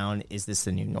go down. Is this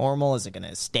the new normal? Is it going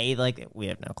to stay like it? We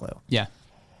have no clue. Yeah.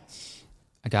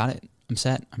 I got it. I'm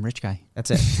set. I'm a rich guy.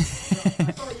 That's it.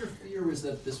 I thought your fear was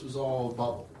that this was all a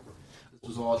bubble. This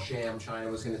was all sham. China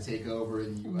was going to take over the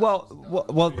U.S. Well,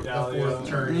 the fourth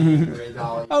turn, Ray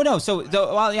Dalio. oh no. So,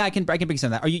 well, yeah, I can bring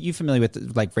some of that. Are you familiar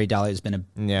with like Ray Dalio has been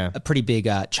Yeah. a pretty big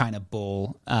China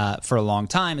bull for a long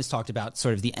time. Has talked about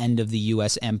sort of the end of the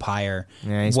U.S. empire.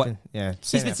 Yeah, he's been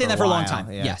saying that for a long time.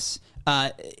 Yeah. Yes.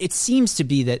 It seems to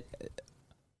be that.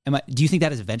 Do you think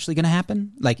that is eventually going to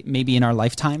happen? Like maybe in our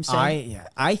lifetime? Say?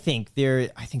 I think they're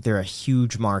a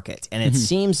huge market, and it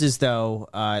seems as though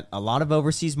a lot of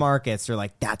overseas markets are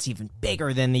like that's even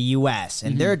bigger than the U.S.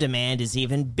 and their demand is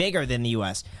even bigger than the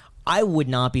U.S. I would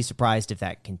not be surprised if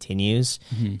that continues.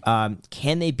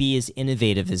 Can they be as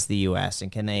innovative as the U.S.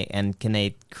 and can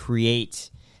they create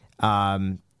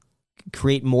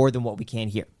more than what we can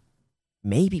here?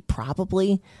 Maybe,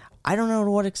 probably. I don't know to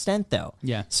what extent, though.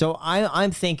 Yeah. So I'm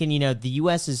thinking, the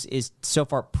U.S. is so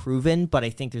far proven, but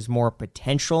I think there's more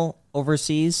potential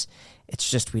overseas. It's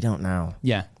just we don't know.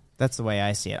 Yeah. That's the way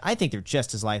I see it. I think they're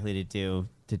just as likely to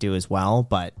do as well,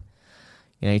 but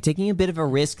you're taking a bit of a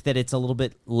risk that it's a little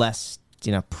bit less,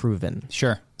 proven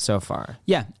Sure. so far.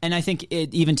 Yeah, and I think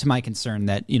even to my concern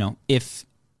that if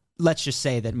let's just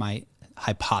say that my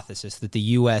hypothesis that the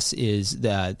U.S. it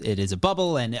is a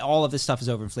bubble and all of this stuff is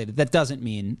overinflated. That doesn't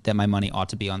mean that my money ought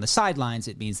to be on the sidelines.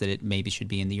 It means that it maybe should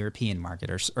be in the European market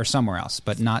or somewhere else,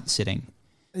 but not sitting.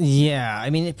 Yeah, I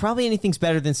mean, probably anything's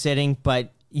better than sitting,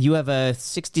 but you have a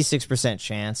 66%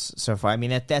 chance so far. I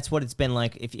mean, that's what it's been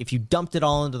like. If you dumped it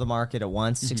all into the market at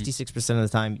once, 66% of the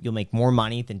time, you'll make more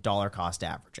money than dollar cost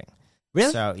averaging.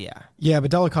 Really? So, yeah. Yeah,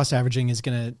 but dollar cost averaging is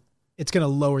gonna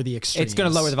lower the extremes. It's going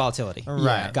to lower the volatility.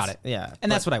 Right. Got it. Yeah.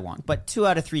 And that's what I want. But 2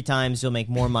 out of 3 times, you'll make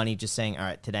more money just saying, all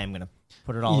right, today I'm going to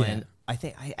put it all in. I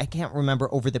think I can't remember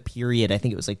over the period. I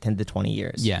think it was like 10 to 20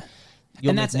 years. Yeah.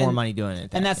 You'll make more money doing it.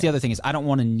 And that's the other thing is I don't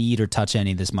want to need or touch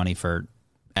any of this money for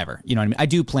ever. You know what I mean? I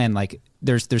do plan, like,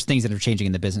 there's things that are changing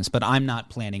in the business, but I'm not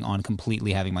planning on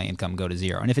completely having my income go to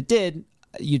zero. And if it did,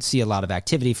 you'd see a lot of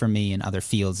activity from me in other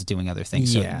fields doing other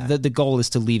things. So the goal is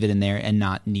to leave it in there and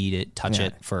not need it, touch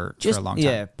it for a long time.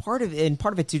 Yeah, part of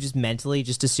it too, just mentally,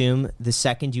 just assume the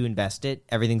second you invest it,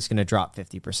 everything's going to drop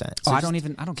 50%. So I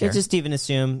don't care. Just even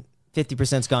assume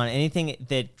 50%'s gone. Anything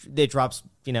that drops,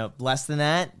 less than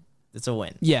that, it's a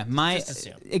win. Yeah,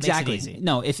 exactly. exactly.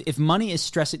 No, if money is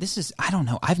stressing, I don't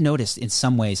know. I've noticed in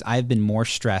some ways I've been more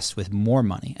stressed with more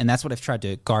money, and that's what I've tried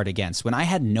to guard against. When I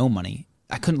had no money,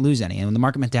 I couldn't lose any, and when the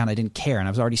market went down, I didn't care, and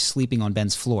I was already sleeping on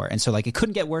Ben's floor, and so it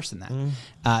couldn't get worse than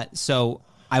that. So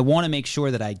I want to make sure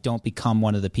that I don't become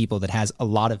one of the people that has a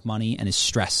lot of money and is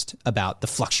stressed about the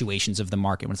fluctuations of the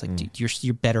market. When it's like, dude,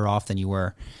 you're better off than you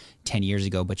were 10 years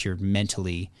ago, but you're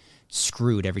mentally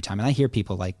screwed every time. And I hear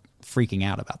people freaking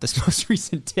out about this most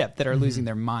recent tip that are losing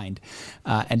their mind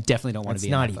and definitely don't want to be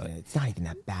in that boat. It's not even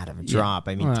that bad of a drop.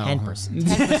 I mean, 10%.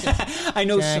 10%. I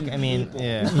know Jack, some. I mean,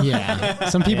 Yeah.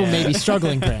 Some people may be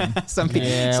struggling, Graham. Some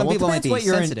people might be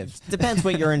sensitive. Depends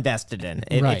what you're invested in.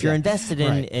 If Right. you're invested in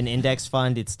Right. an index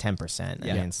fund, it's 10%. I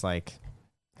Yeah. mean, it's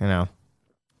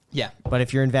Yeah. But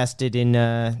if you're invested in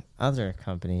other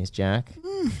companies, Jack,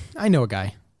 I know a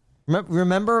guy.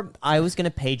 remember I was going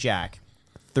to pay Jack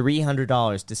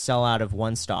 $300 to sell out of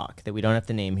one stock that we don't have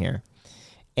to name here.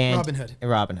 And Robinhood.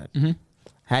 Robinhood. Mm-hmm.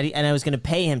 And I was going to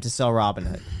pay him to sell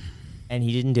Robinhood, and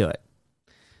he didn't do it.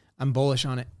 I'm bullish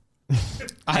on it.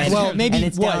 And, maybe and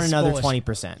it's was down another bullish.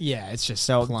 20%. Yeah, it's just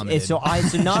So plummeted. so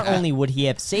not only would he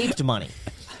have saved money,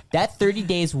 that 30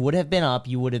 days would have been up.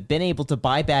 You would have been able to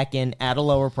buy back in at a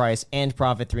lower price and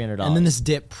profit $300. and then this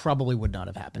dip probably would not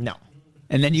have happened. no.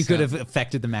 And then you could have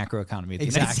affected the macroeconomy of the United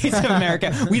Exactly. States of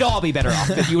America. We'd all be better off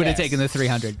if you would have taken the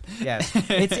 300. Yes.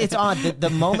 It's odd. The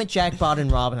moment Jack bought in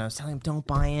Robin, I was telling him, don't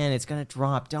buy in. It's going to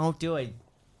drop. Don't do it.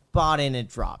 Bought in, it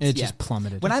dropped. It just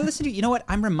plummeted. When I listen to you know what?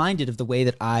 I'm reminded of the way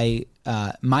that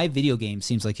my video game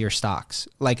seems like your stocks.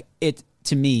 Like it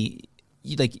to me.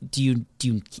 Do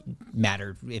you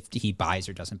matter if he buys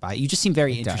or doesn't buy? You just seem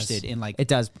very interested in It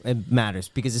does. It matters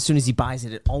because as soon as he buys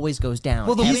it, it always goes down.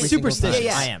 Well, every he's single superstitious. time.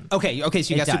 Yeah, I am. Okay, so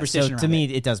you It got does. superstition. So around to me,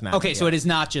 it does matter. Okay, so it is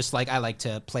not just like I like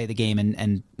to play the game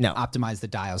and No. optimize the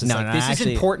dials. It's No, like, no, this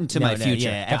actually, is important to my future.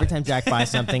 Yeah, Got every it. time Jack buys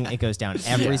something, it goes down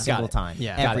every single time.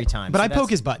 Yeah. every Got it. time. But So I that's-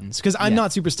 poke his buttons because I'm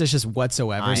not superstitious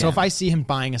whatsoever. I So am. if I see him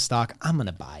buying a stock, I'm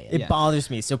gonna buy it. It bothers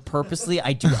me. So purposely,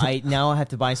 I now have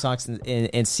to buy stocks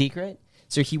in secret,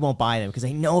 so he won't buy them because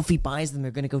I know if he buys them,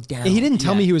 they're going to go down. He didn't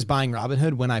tell me he was buying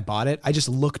Robinhood when I bought it. I just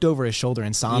looked over his shoulder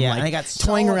and saw him and I got so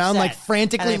toying around, upset. like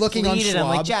frantically And I looking on pleaded. Schwab.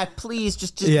 I'm like, Jack, please,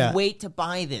 just Yeah. wait to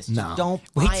buy this. Just No. don't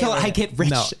Wait buy till it. I get rich.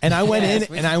 No, and I went Yes,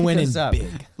 in and I went in goes up. big.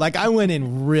 Like I went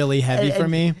in really heavy for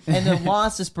me. And the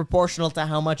loss is proportional to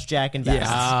how much Jack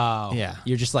invests. Oh, Yeah.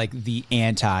 You're just like the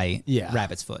anti Yeah.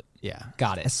 rabbit's foot. Yeah.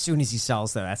 Got it. As soon as he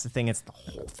sells, though, that's the thing. It's the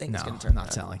whole thing. No, going to I'm turn not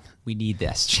around. selling. We need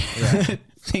this.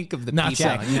 Think of the Not people.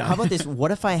 selling. How about this?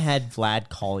 What if I had Vlad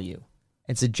call you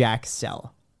and said, Jack,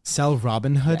 sell? Sell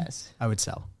Robinhood? Yes. I would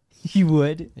sell. You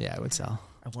would? Yeah, I would sell.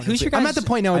 Who's your I'm guys? at the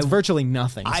point now it's virtually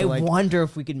nothing. So I like, wonder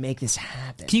if we could make this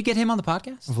happen. Can you get him on the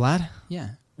podcast? Vlad? Yeah.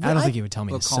 I don't think he would tell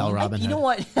me We'll to call sell him. Robinhood. You know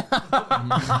what?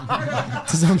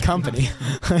 It's his own company.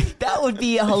 That would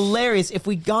be hilarious if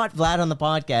we got Vlad on the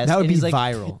podcast. That would and be he's like,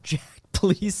 viral. Jack,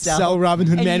 please sell. Sell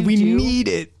Robinhood, And man. you We do? need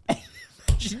it.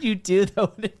 Imagine you do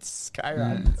though, and it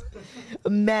skyrockets.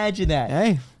 Imagine that.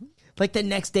 Hey, Like the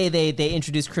next day, they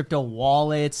introduce crypto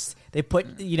wallets. They put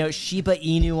Shiba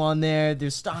Inu on there. Their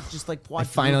stock just like I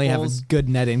finally have a good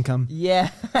net income. yeah.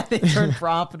 They turn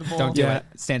profitable. Don't do Yeah. it.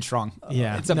 Stand strong.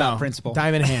 Yeah, It's about no, principle.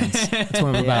 Diamond hands. That's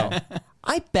what I'm Yeah. about.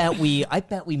 I bet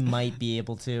we might be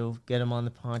able to get him on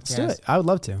the podcast. Let's do it. I would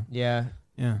love to. Yeah.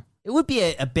 Yeah. It would be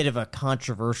a bit of a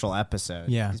controversial episode.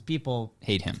 Yeah. Because people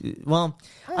Hate him. well,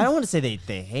 I don't want to say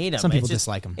they hate him. Some people It's just-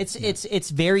 dislike him. It's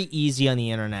very easy on the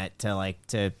internet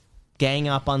to gang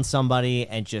up on somebody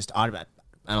and just I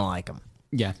don't like him.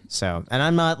 Yeah. So, and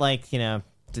I'm not like,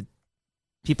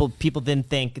 People then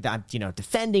think that I'm,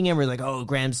 defending him or like, oh,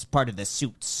 Graham's part of the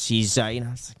suits. He's,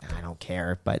 it's like, I don't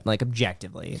care. But like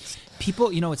objectively, it's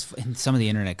people, it's in some of the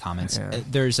internet comments.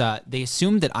 There's they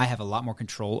assume that I have a lot more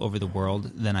control over the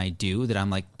world than I do. That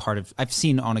I'm like part of. I've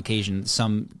seen on occasion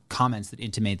some comments that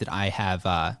intimate that I have.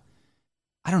 I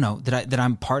don't know that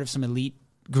I'm part of some elite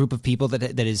group of people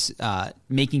that is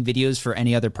making videos for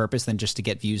any other purpose than just to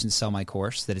get views and sell my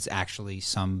course. That it's actually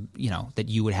some, that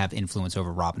you would have influence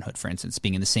over Robinhood, for instance,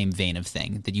 being in the same vein of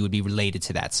thing, that you would be related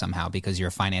to that somehow because you're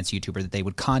a finance YouTuber, that they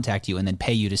would contact you and then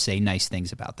pay you to say nice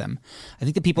things about them. I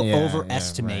think that people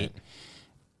overestimate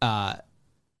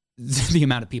the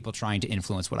amount of people trying to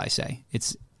influence what I say.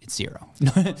 It's zero.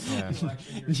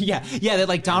 yeah. That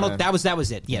like Donald. That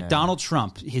was it. Yeah, Donald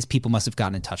Trump. His people must have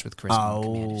gotten in touch with Charisma on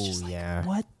Command. It's just like,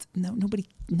 what? No, nobody.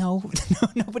 No,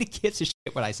 nobody gives a shit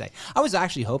what I say. I was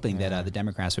actually hoping that the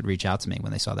Democrats would reach out to me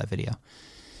when they saw that video.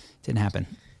 Didn't happen.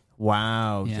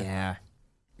 Wow. Yeah.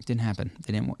 It didn't happen.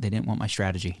 They didn't want my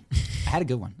strategy. I had a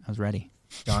good one. I was ready.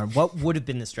 Darn. What would have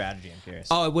been the strategy? I'm curious.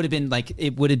 Oh, it would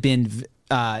have been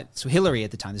so Hillary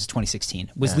at the time, this is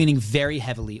 2016, was leaning very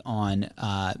heavily on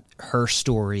her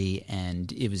story,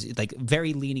 and it was like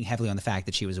very leaning heavily on the fact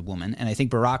that she was a woman. And I think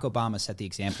Barack Obama set the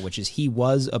example, which is he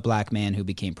was a black man who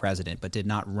became president, but did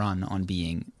not run on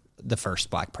being the first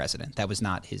black president. That was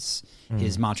not his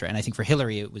mantra. And I think for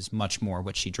Hillary, it was much more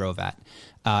what she drove at.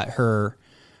 Her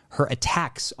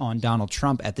attacks on Donald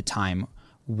Trump at the time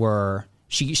were...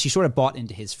 She sort of bought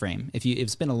into his frame.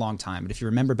 It's been a long time, but if you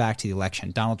remember back to the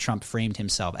election, Donald Trump framed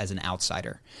himself as an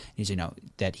outsider. He's,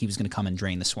 that he was going to come and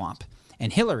drain the swamp.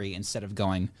 And Hillary, instead of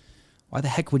going, why the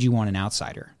heck would you want an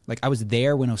outsider? Like, I was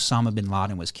there when Osama bin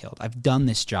Laden was killed. I've done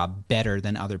this job better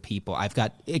than other people. I've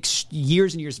got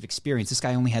years and years of experience. This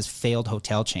guy only has failed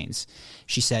hotel chains.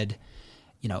 She said,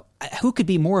 who could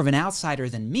be more of an outsider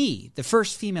than me, the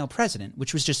first female president,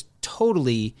 which was just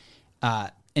totally...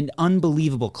 an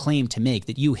unbelievable claim to make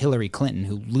that you, Hillary Clinton,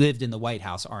 who lived in the White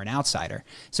House, are an outsider.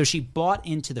 So she bought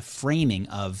into the framing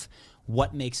of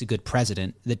what makes a good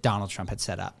president that Donald Trump had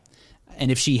set up.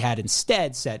 And if she had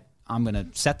instead said, I'm going to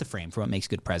set the frame for what makes a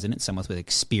good president, someone with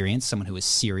experience, someone who is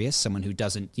serious, someone who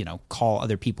doesn't, call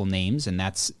other people names, and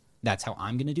that's how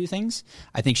I'm going to do things,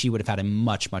 I think she would have had a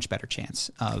much, much better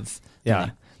chance of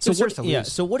winning.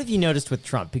 So what have you noticed with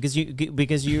Trump? Because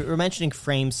you were mentioning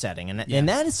frame setting, and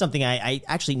that is something I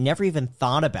actually never even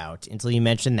thought about until you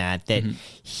mentioned that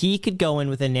he could go in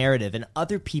with a narrative and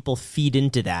other people feed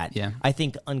into that. Yeah. I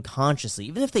think unconsciously,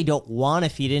 even if they don't want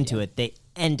to feed into it, they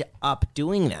end up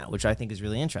doing that, which I think is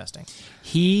really interesting.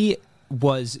 He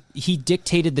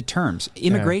dictated the terms.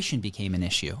 Immigration became an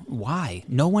issue. Why?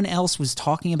 No one else was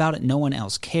talking about it. No one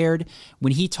else cared.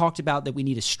 When he talked about that we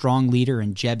need a strong leader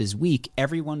and Jeb is weak,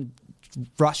 everyone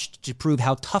rushed to prove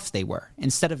how tough they were.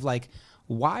 Instead of like,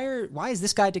 why is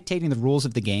this guy dictating the rules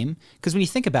of the game? Because when you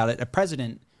think about it, a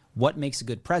president, what makes a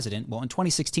good president? Well, in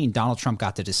 2016, Donald Trump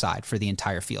got to decide for the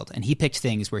entire field, and he picked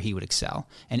things where he would excel,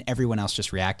 and everyone else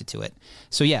just reacted to it.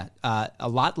 So yeah, a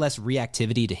lot less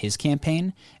reactivity to his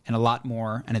campaign, and a lot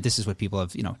more, and this is what people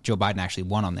have, Joe Biden actually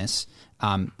won on this,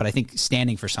 but I think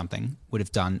standing for something would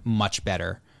have done much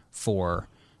better for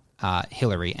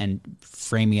Hillary, and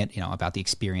framing it, about the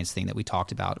experience thing that we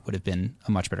talked about would have been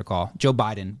a much better call. Joe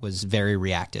Biden was very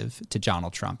reactive to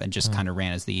Donald Trump and just kind of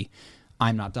ran as the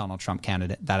I'm not Donald Trump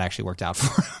candidate. That actually worked out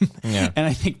for him. Yeah. And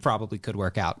I think probably could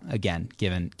work out again,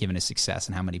 given his success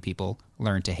and how many people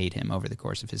learned to hate him over the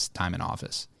course of his time in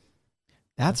office.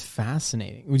 That's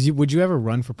fascinating. Would you ever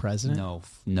run for president? No.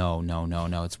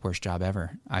 It's the worst job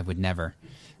ever. I would never.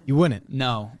 You wouldn't?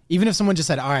 No. Even if someone just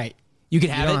said, all right, you can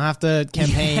have it. You don't have to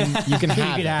campaign. You can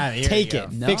have it. Take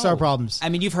it. No. Fix our problems. I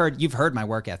mean, you've heard my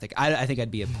work ethic. I think I'd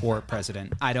be a poor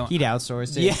president. He'd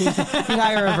outsource it. Yeah. He'd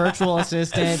hire a virtual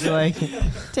assistant. Like,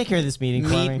 take care of this meeting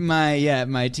for me.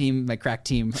 My team, my crack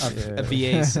team of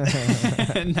VAs.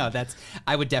 No,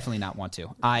 I would definitely not want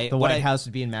to. The White House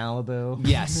would be in Malibu.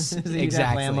 Yes,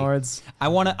 exactly. Landlords.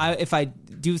 If I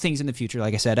do things in the future,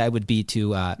 like I said, I would be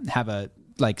to have a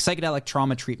psychedelic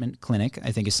trauma treatment clinic,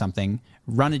 I think is something,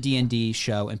 run a D&D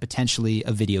show, and potentially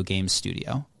a video game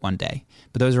studio one day.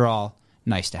 But those are all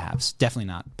nice to haves. Definitely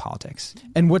not politics.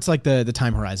 And what's like the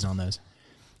time horizon on those?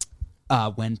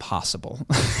 When possible.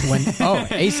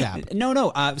 ASAP.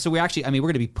 No. So we're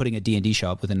going to be putting a D&D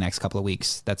show up within the next couple of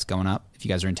weeks. That's going up. If you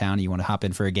guys are in town and you want to hop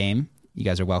in for a game, you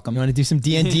guys are welcome. You want to do some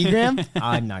D&D, Graham?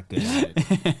 I'm not good at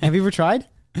it. Have you ever tried?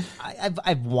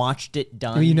 I've watched it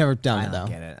done. I mean, you've never done it though.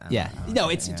 Get it. Yeah. No,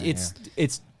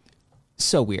 it's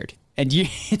so weird. And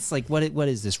it's like, what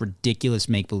is this ridiculous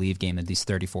make-believe game that these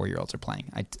 34-year-olds are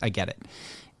playing? I get it.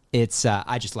 It's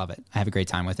I just love it. I have a great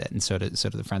time with it, and so do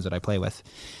the friends that I play with.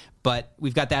 But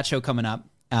we've got that show coming up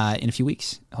in a few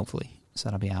weeks, hopefully. So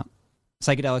that'll be out.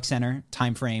 Psychedelic Center,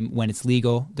 time frame when it's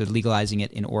legal. They're legalizing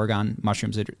it in Oregon.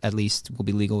 Mushrooms, at least, will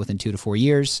be legal within 2 to 4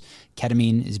 years.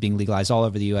 Ketamine is being legalized all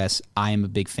over the U.S. I am a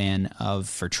big fan of,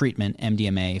 for treatment,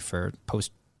 MDMA for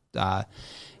post.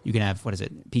 You can have,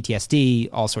 PTSD.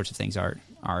 All sorts of things are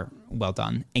well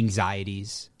done.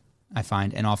 Anxieties, I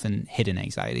find, and often hidden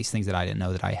anxieties, things that I didn't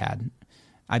know that I had.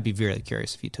 I'd be really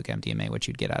curious if you took MDMA, what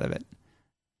you'd get out of it.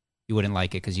 You wouldn't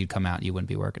like it because you'd come out and you wouldn't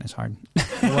be working as hard.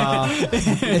 Well,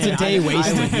 It's a day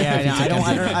wasted.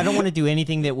 I don't want to do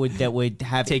anything that would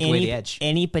have Take away the edge.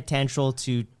 any potential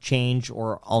to change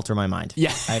or alter my mind.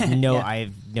 Yeah. I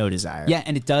have no desire. Yeah,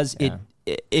 and it does. Yeah.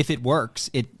 If it works,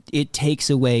 it takes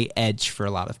away edge for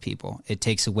a lot of people. It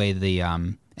takes away the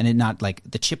and it not like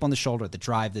the chip on the shoulder, the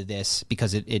drive to this,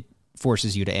 because it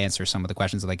forces you to answer some of the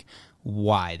questions like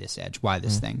why this edge, why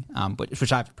this thing,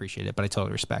 which I've appreciated, but I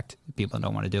totally respect people that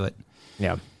don't want to do it.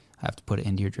 Yeah. I have to put it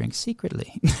into your drink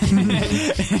secretly.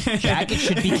 Jacket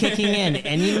should be kicking in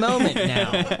any moment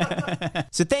now.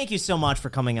 So thank you so much for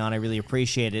coming on. I really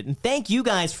appreciate it. And thank you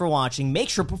guys for watching. Make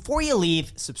sure before you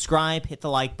leave, subscribe, hit the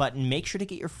like button. Make sure to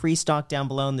get your free stock down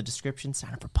below in the description.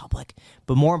 Sign up for Public.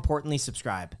 But more importantly,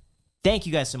 subscribe. Thank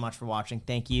you guys so much for watching.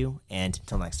 Thank you. And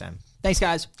until next time. Thanks,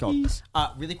 guys. Cool.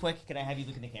 Really quick, can I have you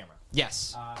look in the camera?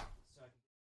 Yes.